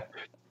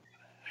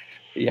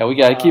 Yeah, we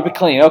got to keep it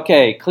clean.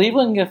 Okay,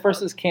 Cleveland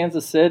versus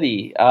Kansas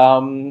City.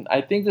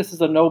 I think this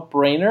is a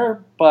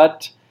no-brainer,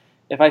 but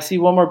if I see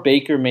one more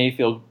Baker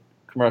Mayfield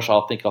commercial,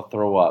 I'll think I'll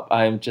throw up.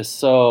 I'm just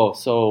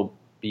so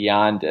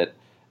beyond it.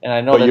 And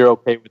I know but you're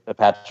okay with the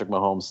Patrick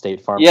Mahomes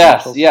State Farm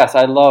commercials? Yes,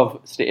 I love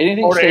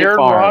anything or State Aaron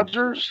Farm.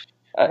 Rodgers?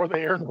 Or the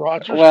Aaron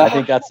Rodgers? Well,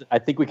 I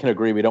think we can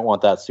agree we don't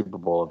want that Super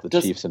Bowl of the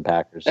Chiefs and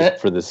Packers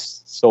just for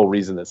this sole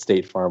reason that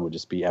State Farm would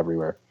just be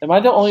everywhere. Am I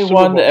the only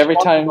one that every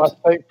time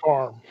State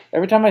Farm?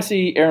 Every time I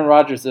see Aaron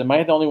Rodgers, am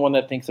I the only one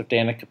that thinks of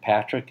Danica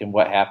Patrick and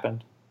what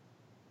happened?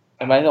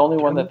 Am I the only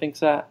one that thinks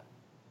that?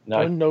 No.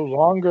 I'm no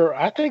longer.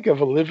 I think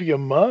of Olivia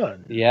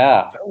Munn.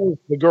 Yeah. That was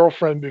the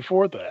girlfriend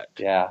before that.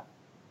 Yeah.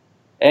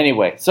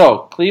 Anyway,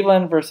 so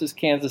Cleveland versus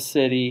Kansas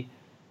City.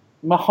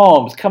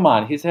 Mahomes, come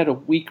on. He's had a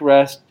week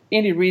rest.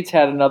 Andy Reid's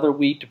had another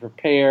week to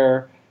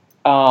prepare.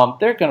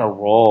 They're going to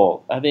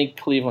roll. I think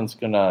Cleveland's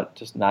going to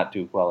just not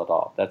do well at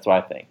all. That's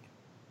what I think.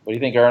 What do you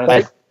think,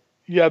 Ernest?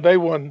 Yeah, they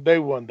won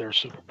their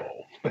Super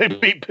Bowl. They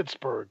beat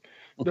Pittsburgh.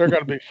 They're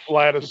going to be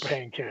flat as a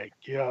pancake.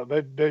 Yeah,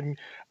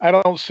 I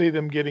don't see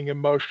them getting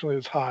emotionally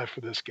as high for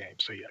this game.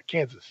 So yeah,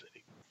 Kansas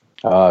City.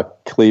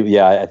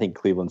 I think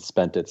Cleveland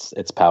spent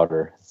its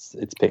powder.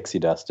 It's pixie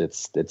dust.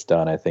 It's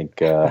done. I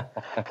think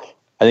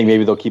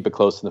maybe they'll keep it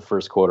close in the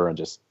first quarter and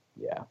just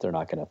they're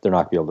not gonna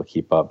be able to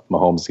keep up.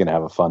 Mahomes is gonna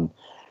have a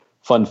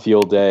fun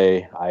field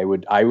day. I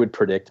would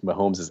predict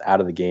Mahomes is out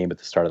of the game at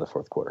the start of the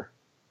fourth quarter.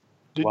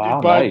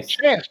 By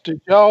chance,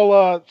 did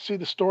y'all see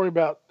the story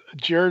about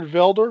Jared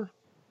Velder?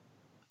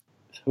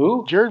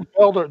 Who? Jared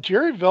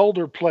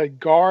Velder played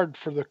guard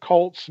for the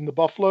Colts in the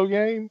Buffalo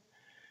game.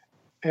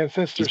 And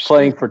since he's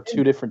playing for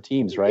two different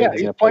teams, right? Yeah,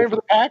 he's playing for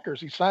the Packers.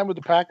 He signed with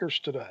the Packers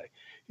today.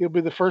 He'll be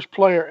the first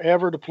player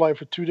ever to play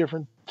for two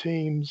different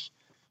teams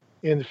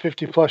in the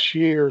 50-plus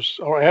years,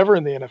 or ever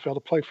in the NFL, to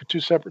play for two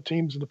separate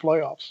teams in the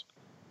playoffs.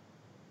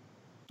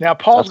 Now,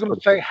 Paul's going to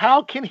say,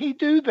 how can he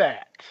do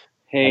that?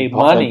 Hey,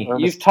 money.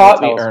 You've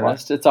taught me,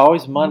 Ernest. It's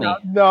always money.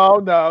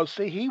 No.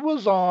 See, he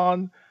was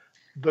on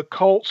the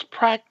Colts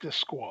practice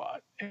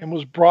squad and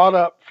was brought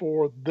up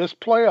for this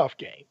playoff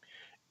game.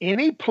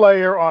 Any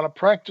player on a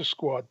practice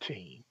squad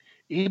team,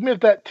 even if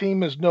that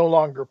team is no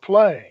longer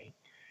playing,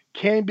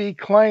 can be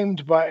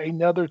claimed by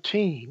another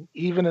team,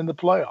 even in the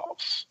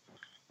playoffs.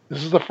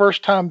 This is the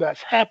first time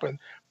that's happened,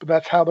 but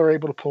that's how they're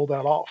able to pull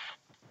that off.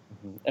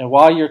 And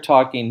while you're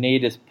talking,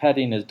 Nate is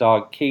petting his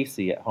dog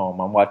Casey at home.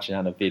 I'm watching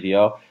on a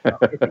video.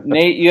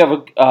 Nate, you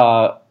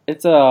have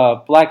it's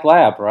a black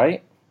lab,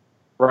 right?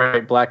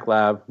 Right, black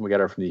lab. We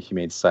got her from the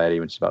Humane Society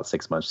when she's about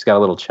 6 months. She's got a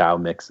little chow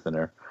mix in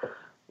her.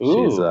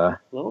 Ooh,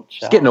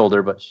 she's getting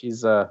older, but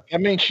she's.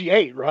 She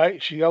ate,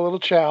 right? She got a little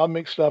chow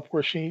mixed up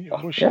where she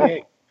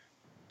ate.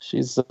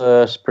 She's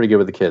pretty good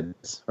with the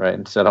kids, right?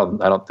 And so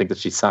I don't think that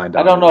she signed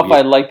on. I don't know if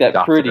I like that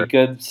pretty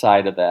good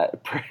side of that.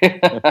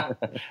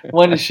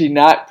 When is she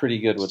not pretty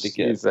good with the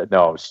kids?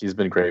 No, she's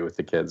been great with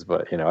the kids,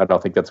 but I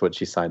don't think that's what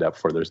she signed up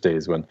for. There's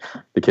days when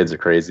the kids are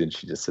crazy and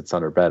she just sits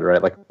on her bed,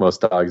 right? Like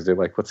most dogs do.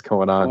 Like, what's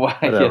going on?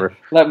 Whatever.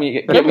 Get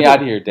me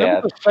out of here,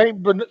 Dad.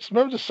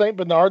 Remember the Saint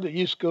Bernard that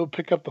used to go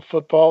pick up the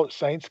football at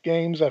Saints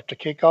games after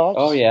kickoffs?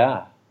 Oh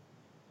yeah.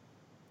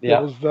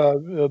 Yeah. It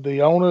was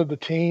the owner of the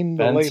team,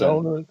 the late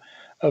owner.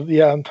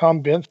 And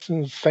Tom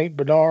Benson's Saint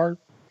Bernard,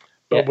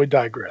 but we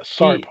digress.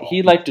 Sorry, Paul.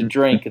 He liked to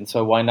drink, and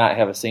so why not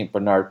have a Saint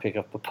Bernard pick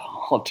up the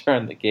ball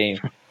during the game?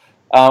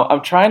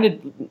 I'm trying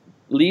to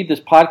lead this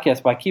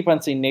podcast, but I keep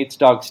on seeing Nate's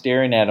dog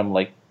staring at him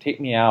like, "Take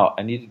me out!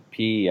 I need to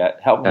pee.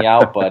 Help me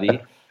out,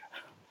 buddy."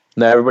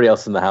 No, everybody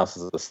else in the house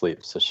is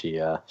asleep, so she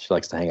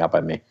likes to hang out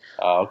by me.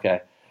 Oh, okay.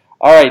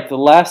 All right. The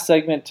last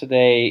segment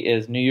today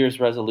is New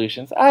Year's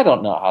resolutions. I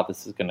don't know how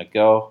this is going to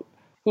go.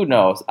 Who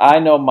knows? I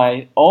know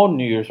my own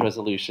New Year's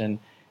resolution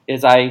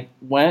is I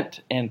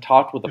went and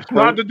talked with a person.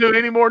 Not to do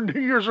any more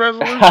New Year's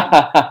resolutions?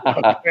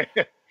 Okay.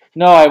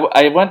 No,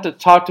 I went to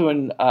talk to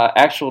an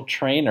actual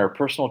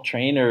personal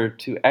trainer,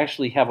 to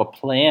actually have a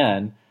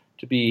plan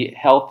to be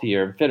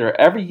healthier and fitter.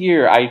 Every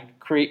year I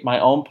create my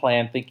own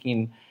plan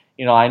thinking,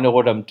 I know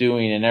what I'm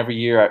doing, and every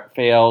year it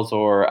fails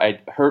or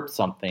I hurt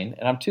something,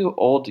 and I'm too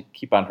old to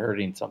keep on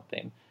hurting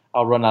something.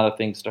 I'll run out of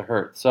things to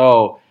hurt.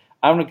 So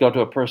I'm going to go to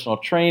a personal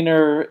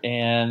trainer,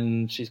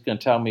 and she's going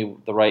to tell me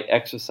the right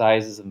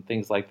exercises and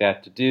things like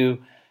that to do.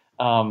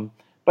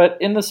 But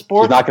in the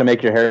sports... She's not going to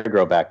make your hair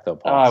grow back, though,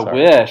 Paul. I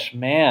wish.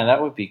 Man,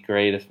 that would be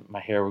great if my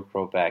hair would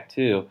grow back,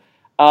 too.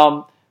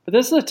 But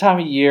this is the time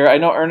of year. I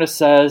know Ernest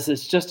says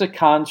it's just a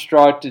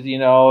construct,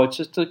 it's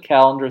just a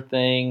calendar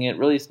thing. It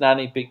really is not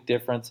any big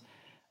difference.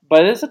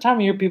 But it's the time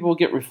of year people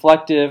get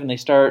reflective, and they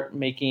start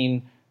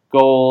making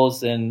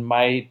goals, and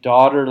my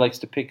daughter likes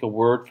to pick a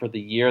word for the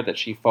year that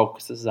she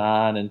focuses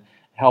on and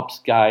helps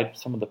guide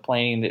some of the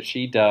planning that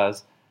she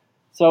does.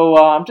 So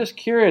I'm just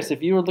curious,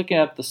 if you were looking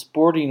at the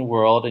sporting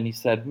world and you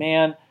said,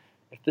 man,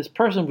 if this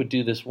person would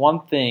do this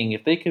one thing,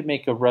 if they could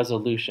make a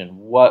resolution,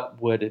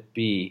 what would it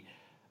be?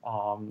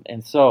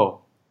 And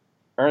so,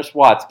 Ernest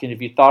Watts,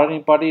 have you thought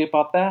anybody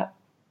about that?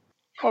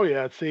 Oh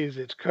yeah, it's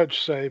easy. It's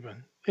Coach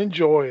Saban.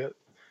 Enjoy it.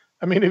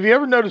 I mean, have you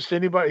ever noticed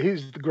anybody?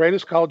 He's the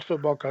greatest college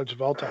football coach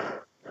of all time.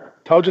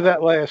 Told you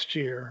that last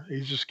year.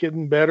 He's just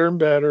getting better and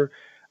better.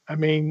 I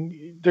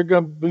mean, they're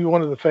going to be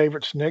one of the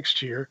favorites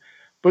next year.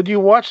 But you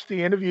watch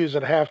the interviews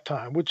at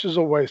halftime, which is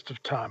a waste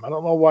of time. I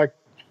don't know why.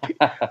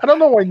 I don't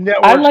know why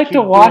networks. I like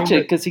to watch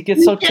it because he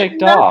gets so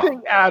ticked off.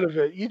 Nothing out of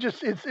it. You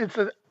just it's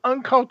an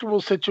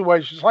uncomfortable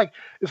situation.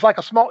 It's like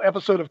a small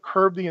episode of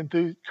Curb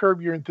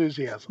Your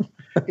Enthusiasm.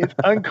 It's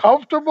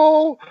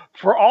uncomfortable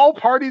for all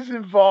parties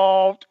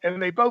involved,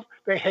 and they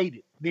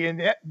hate it.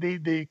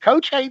 The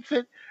coach hates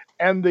it,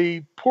 and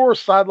the poor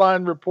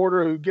sideline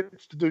reporter who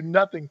gets to do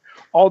nothing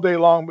all day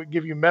long but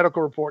give you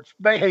medical reports,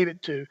 they hate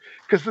it too,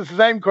 because it's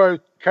the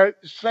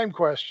same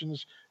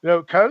questions.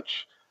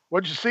 Coach,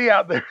 what'd you see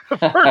out there in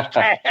the first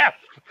half?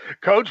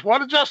 Coach,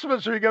 what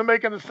adjustments are you going to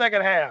make in the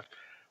second half?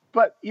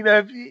 But,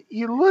 if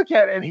you look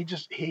at it, and he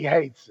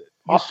hates it.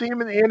 You see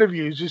him in the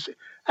interviews.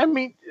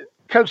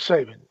 Coach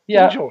Saban,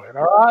 enjoy it,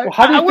 all right? Well,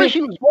 I wish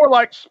he was more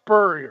like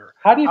Spurrier.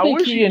 How do you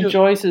think he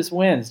enjoys his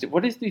wins?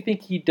 What do you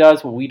think he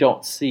does when we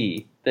don't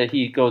see that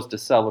he goes to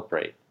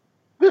celebrate?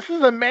 This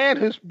is a man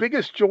whose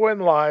biggest joy in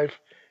life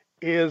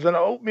is an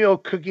oatmeal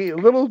cookie,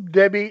 Little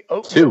Debbie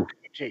oatmeal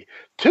cookie.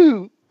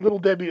 2 Little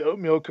Debbie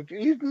oatmeal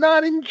cookies. He's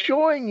not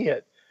enjoying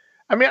it.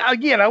 I mean,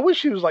 again, I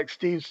wish he was like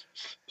Steve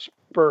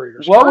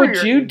Spurrier. What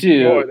would you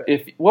do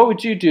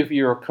if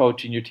you were a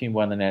coach and your team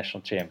won the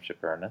national championship,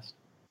 Ernest?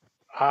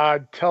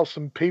 I'd tell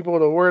some people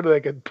to where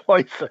they could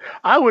place it.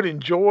 I would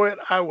enjoy it.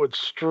 I would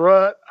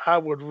strut. I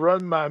would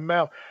run my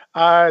mouth.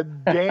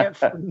 I'd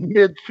dance in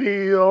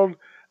midfield.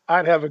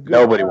 I'd have a good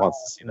Nobody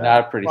wants to see that.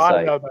 Not a pretty sight.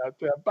 I know about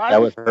that.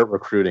 That would hurt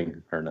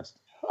recruiting, Ernest.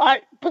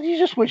 But you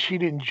just wish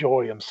he'd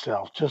enjoy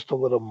himself just a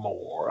little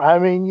more. I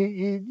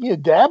mean,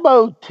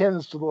 Dabo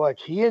tends to look like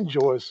he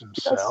enjoys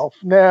himself.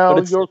 Now,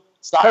 your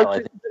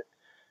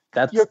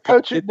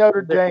coach at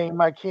Notre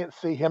Dame, I can't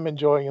see him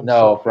enjoying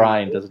himself. No,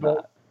 Brian does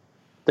not.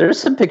 There's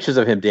some pictures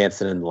of him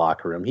dancing in the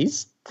locker room.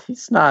 He's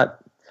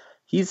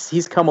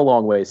come a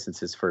long way since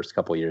his first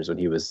couple of years when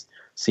he was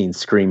seen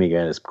screaming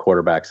at his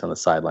quarterbacks on the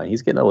sideline.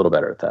 He's getting a little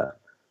better at that.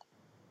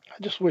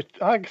 I just wish,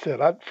 like I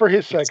said, for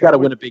his sake, he's got to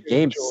win a big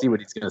game to see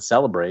what he's going to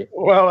celebrate.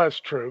 Well, that's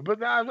true,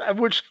 but I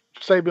wish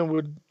Saban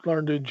would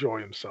learn to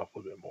enjoy himself a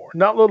little bit more.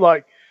 Not look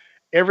like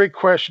every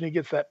question he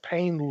gets that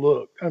pained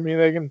look. I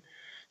mean,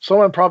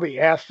 someone probably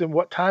asked him,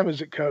 "What time is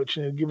it, Coach?"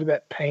 and he'd give him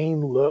that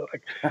pained look,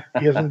 like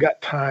he hasn't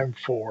got time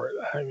for it.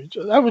 I mean,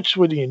 I wish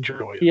would he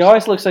enjoy it. He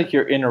always looks like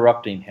you're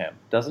interrupting him,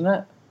 doesn't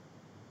it?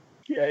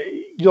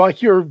 Yeah,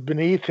 like you're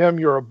beneath him.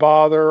 You're a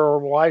bother, or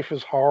life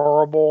is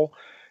horrible.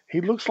 He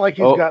looks like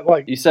he's got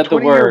like. You said the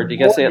word. You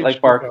got to say it like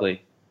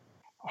Barkley.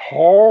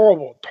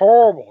 Horrible.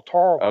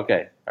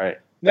 Okay, all right.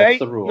 That's Nate,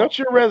 the rule. what's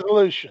your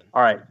resolution?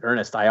 All right,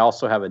 Ernest. I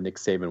also have a Nick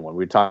Saban one.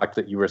 We talked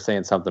that you were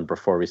saying something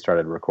before we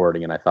started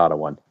recording, and I thought of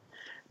one.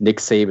 Nick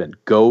Saban,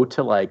 go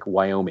to like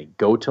Wyoming,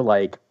 go to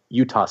like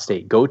Utah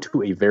State, go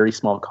to a very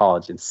small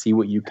college and see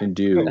what you can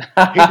do.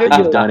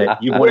 You've done it.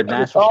 You've won a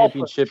national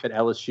championship at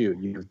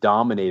LSU. You've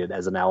dominated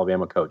as an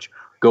Alabama coach.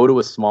 Go to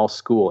a small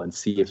school and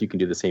see if you can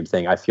do the same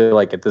thing. I feel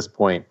like at this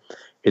point,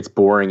 it's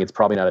boring. It's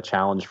probably not a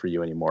challenge for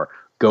you anymore.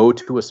 Go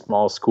to a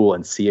small school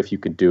and see if you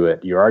can do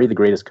it. You're already the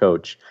greatest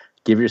coach.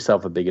 Give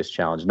yourself a biggest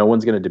challenge. No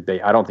one's going to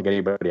debate. I don't think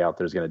anybody out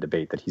there is going to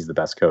debate that he's the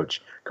best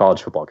coach,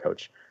 college football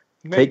coach.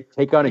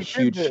 Take on a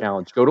huge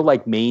challenge. Go to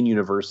like Maine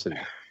University,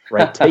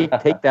 right?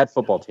 Take that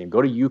football team.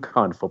 Go to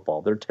UConn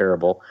football. They're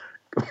terrible.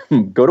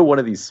 Go to one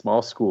of these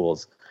small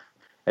schools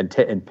and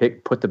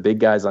put the big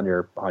guys on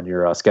your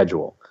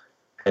schedule,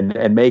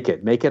 and make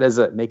it as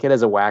a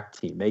WAC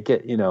team. Make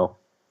it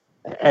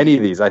any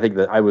of these. I think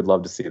that I would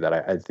love to see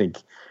that. I think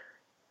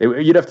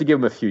you'd have to give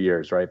him a few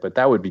years, right? But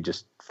that would be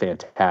just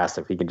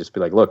fantastic. He can just be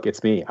like, look,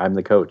 it's me. I'm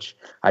the coach.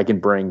 I can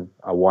bring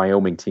a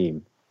Wyoming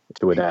team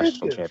to a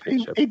national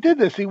championship. He did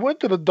this. He went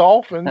to the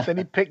Dolphins and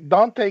he picked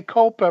Dante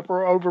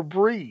Culpepper over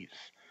Breeze.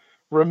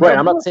 Remember? Right.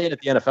 I'm not saying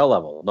at the NFL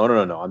level. No.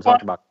 I'm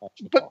talking about college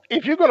football. But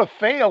if you're going to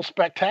fail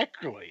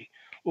spectacularly,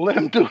 let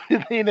him do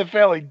it in the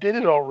NFL. He did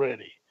it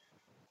already.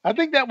 I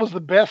think that was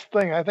the best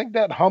thing. I think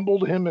that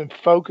humbled him and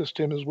focused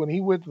him is when he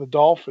went to the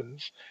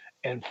Dolphins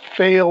and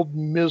failed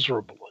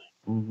miserably.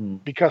 Mm-hmm.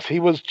 Because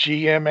he was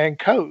GM and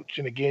coach.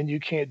 And again,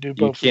 you can't do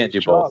both. You can't do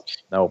both.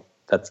 No.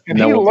 He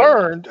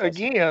learned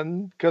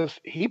again because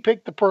he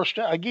picked the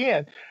person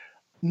again.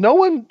 No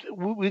one,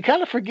 we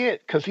kind of forget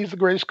because he's the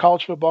greatest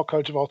college football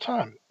coach of all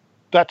time.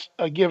 That's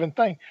a given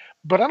thing.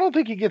 But I don't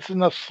think he gets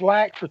enough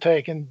slack for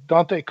taking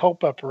Dante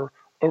Culpepper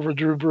over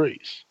Drew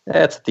Brees.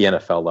 That's at the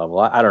NFL level.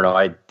 I don't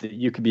know.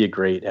 You could be a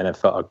great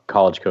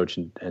college coach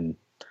and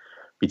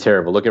be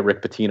terrible. Look at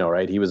Rick Pitino,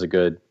 right? He was a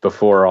good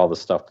before all the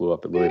stuff blew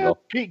up at Louisville.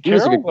 Pete Carroll,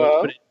 was a good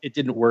coach, but it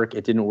didn't work.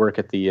 It didn't work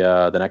at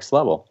the next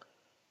level.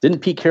 Didn't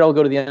Pete Carroll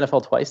go to the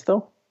NFL twice,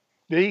 though?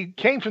 He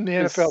came from the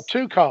NFL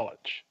to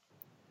college.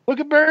 Look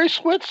at Barry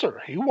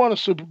Switzer. He won a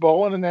Super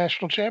Bowl and a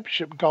national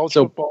championship in college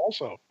football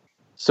also.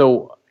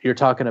 So you're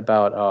talking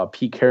about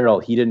Pete Carroll.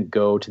 He didn't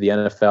go to the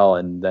NFL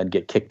and then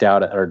get kicked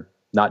out or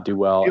not do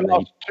well. He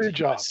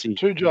lost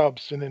two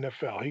jobs in the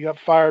NFL. He got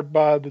fired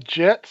by the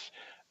Jets,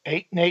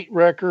 8-8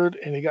 record,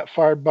 and he got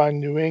fired by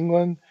New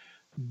England.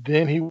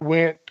 Then he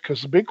went,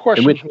 because the big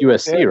question was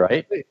USC,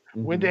 right?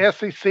 Went to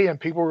SEC, and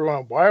people were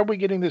going, why are we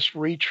getting this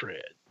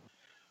retread?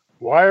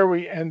 Why are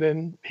we? And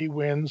then he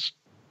wins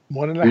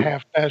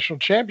 1.5 national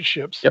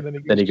championships. Yep.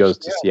 And then he goes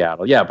to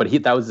Seattle. Yeah, but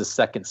that was his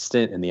second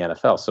stint in the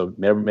NFL. So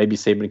maybe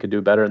Saban could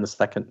do better in the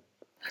second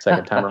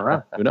time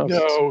around. Who knows?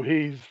 No,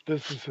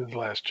 this is his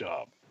last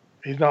job.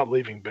 He's not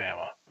leaving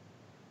Bama.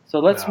 So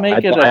let's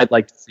make it. I'd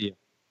like to see him.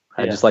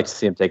 I'd just like to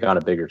see him take on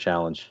a bigger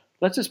challenge.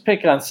 Let's just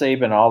pick on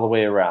Saban all the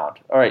way around.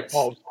 All right,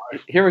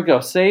 here we go.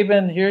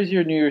 Saban, here's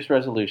your New Year's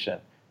resolution.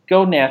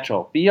 Go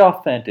natural. Be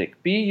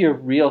authentic. Be your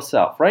real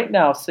self. Right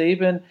now,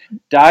 Saban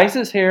dyes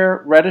his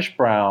hair reddish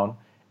brown,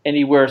 and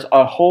he wears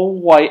a whole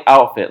white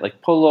outfit,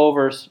 like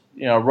pullovers,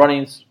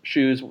 running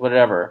shoes,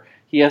 whatever.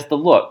 He has the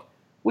look.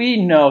 We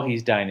know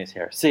he's dyeing his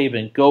hair.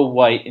 Saban, go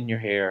white in your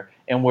hair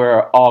and wear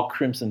an all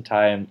crimson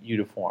tie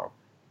uniform.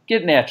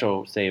 Get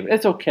natural, Saban.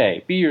 It's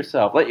okay. Be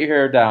yourself. Let your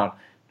hair down.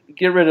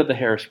 Get rid of the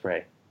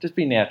hairspray. Just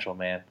be natural,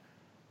 man.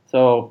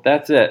 So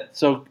that's it.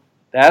 So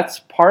that's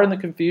part of the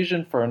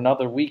confusion for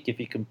another week, if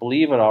you can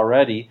believe it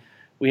already.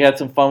 We had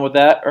some fun with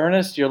that.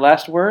 Ernest, your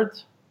last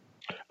words?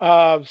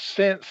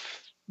 Since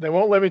they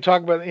won't let me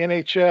talk about the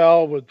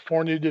NHL with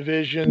 4 new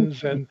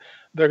divisions, and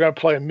they're going to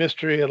play a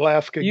mystery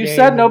Alaska game. You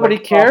said nobody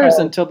cares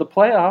until the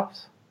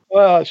playoffs.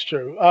 Well, that's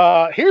true.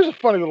 Here's a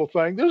funny little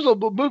thing. There's a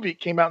movie that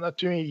came out not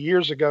too many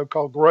years ago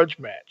called Grudge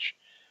Match,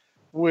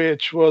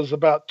 which was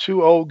about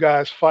 2 old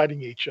guys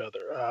fighting each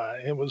other.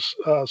 It was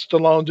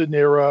Stallone, De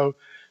Niro.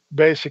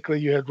 Basically,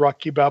 you had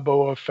Rocky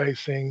Balboa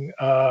facing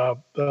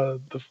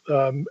the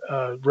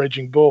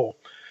Raging Bull.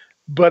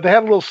 But they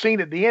had a little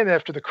scene at the end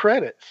after the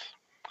credits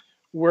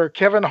where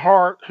Kevin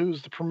Hart,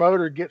 who's the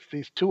promoter, gets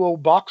these 2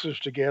 old boxers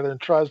together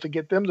and tries to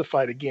get them to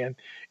fight again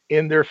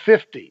in their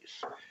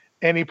 50s.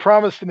 And he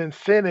promised an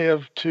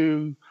incentive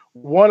to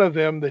one of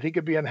them that he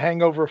could be in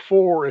Hangover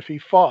 4 if he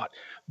fought.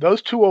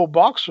 Those 2 old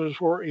boxers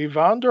were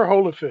Evander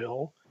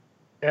Holyfield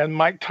and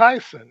Mike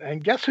Tyson.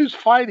 And guess who's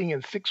fighting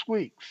in 6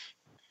 weeks?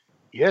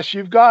 Yes,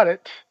 you've got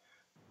it.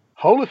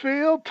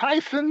 Holyfield,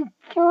 Tyson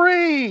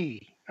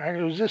 3.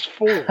 It was just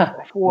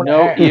 4. 4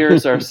 No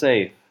ears are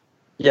safe.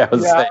 Yeah,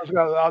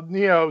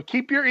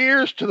 keep your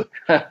ears to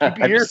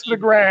the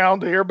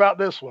ground to hear about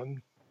this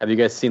one. Have you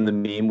guys seen the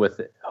meme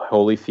with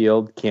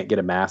Holyfield can't get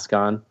a mask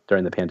on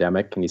during the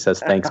pandemic, and he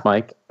says, "Thanks,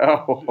 Mike."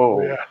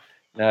 Yeah.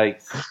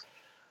 Nice.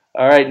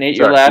 All right, Nate,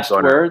 your last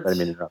words. I didn't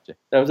mean to interrupt you.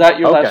 Was that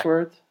your last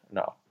words?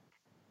 No.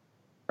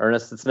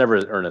 Ernest, it's never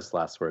Ernest's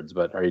last words,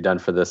 but are you done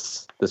for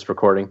this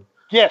recording?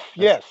 Yes.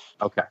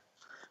 Okay.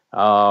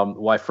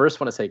 Well, I first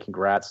want to say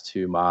congrats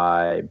to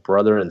my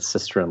brother and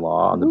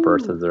sister-in-law on the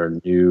birth of their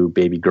new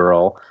baby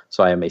girl.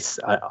 So I am an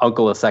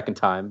uncle a second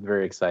time.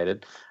 Very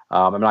excited.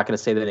 I'm not going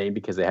to say the name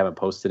because they haven't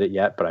posted it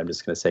yet, but I'm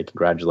just going to say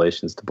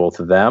congratulations to both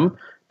of them.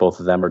 Both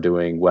of them are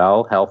doing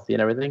well, healthy,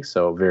 and everything.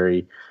 So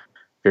very,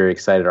 very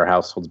excited. Our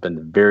household's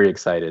been very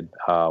excited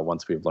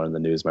once we've learned the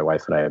news. My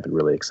wife and I have been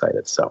really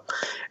excited. So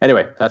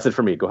anyway, that's it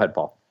for me. Go ahead,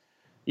 Paul.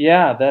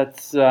 Yeah,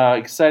 that's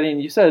exciting.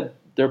 You said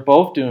they're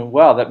both doing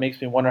well. That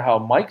makes me wonder how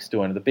Mike's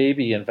doing. The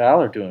baby and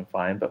Val are doing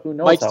fine, but who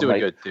knows? Mike's how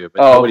doing good too.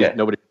 But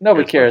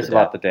nobody cares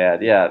about the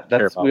dad. Yeah,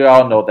 we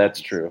all know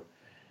that's true.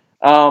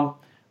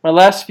 My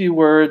last few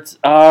words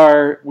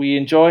are: we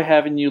enjoy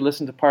having you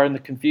listen to Pardon the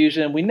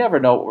Confusion. We never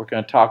know what we're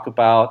going to talk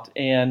about,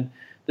 and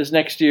this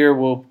next year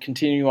we'll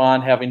continue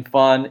on having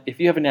fun. If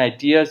you have any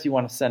ideas you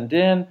want to send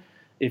in,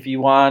 if you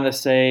want to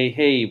say,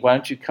 hey, why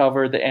don't you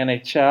cover the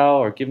NHL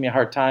or give me a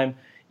hard time,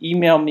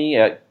 email me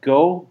at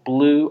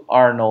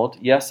gobluearnold.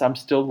 Yes, I'm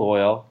still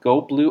loyal.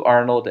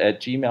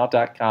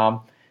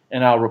 gobluearnold@gmail.com,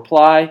 and I'll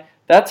reply.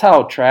 That's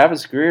how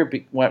Travis Greer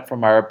went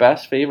from our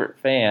best favorite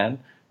fan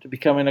to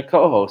becoming a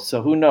co-host.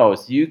 So who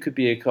knows? You could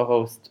be a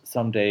co-host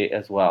someday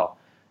as well.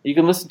 You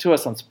can listen to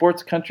us on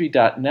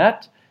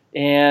sportscountry.net.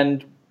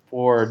 And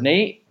for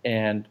Nate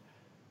and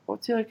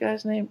what's the other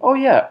guy's name? Oh,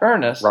 yeah,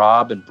 Ernest.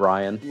 Rob and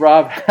Brian.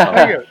 Rob.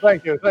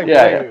 Thank you.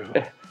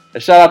 A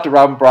shout out to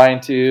Rob and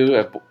Brian,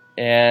 too.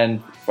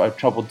 And for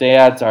Troubled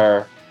Dads,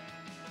 our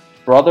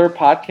brother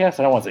podcast.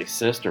 I don't want to say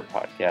sister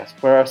podcast,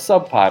 but our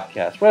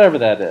sub-podcast, whatever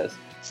that is.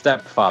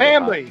 Stepfather.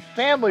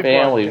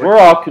 Family. We're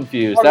all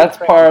confused. That's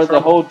part of the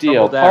whole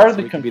deal. Part of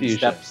the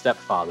confusion.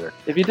 Stepfather.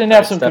 If you didn't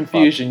have some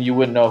confusion, you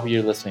wouldn't know who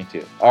you're listening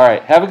to. All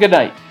right. Have a good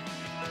night.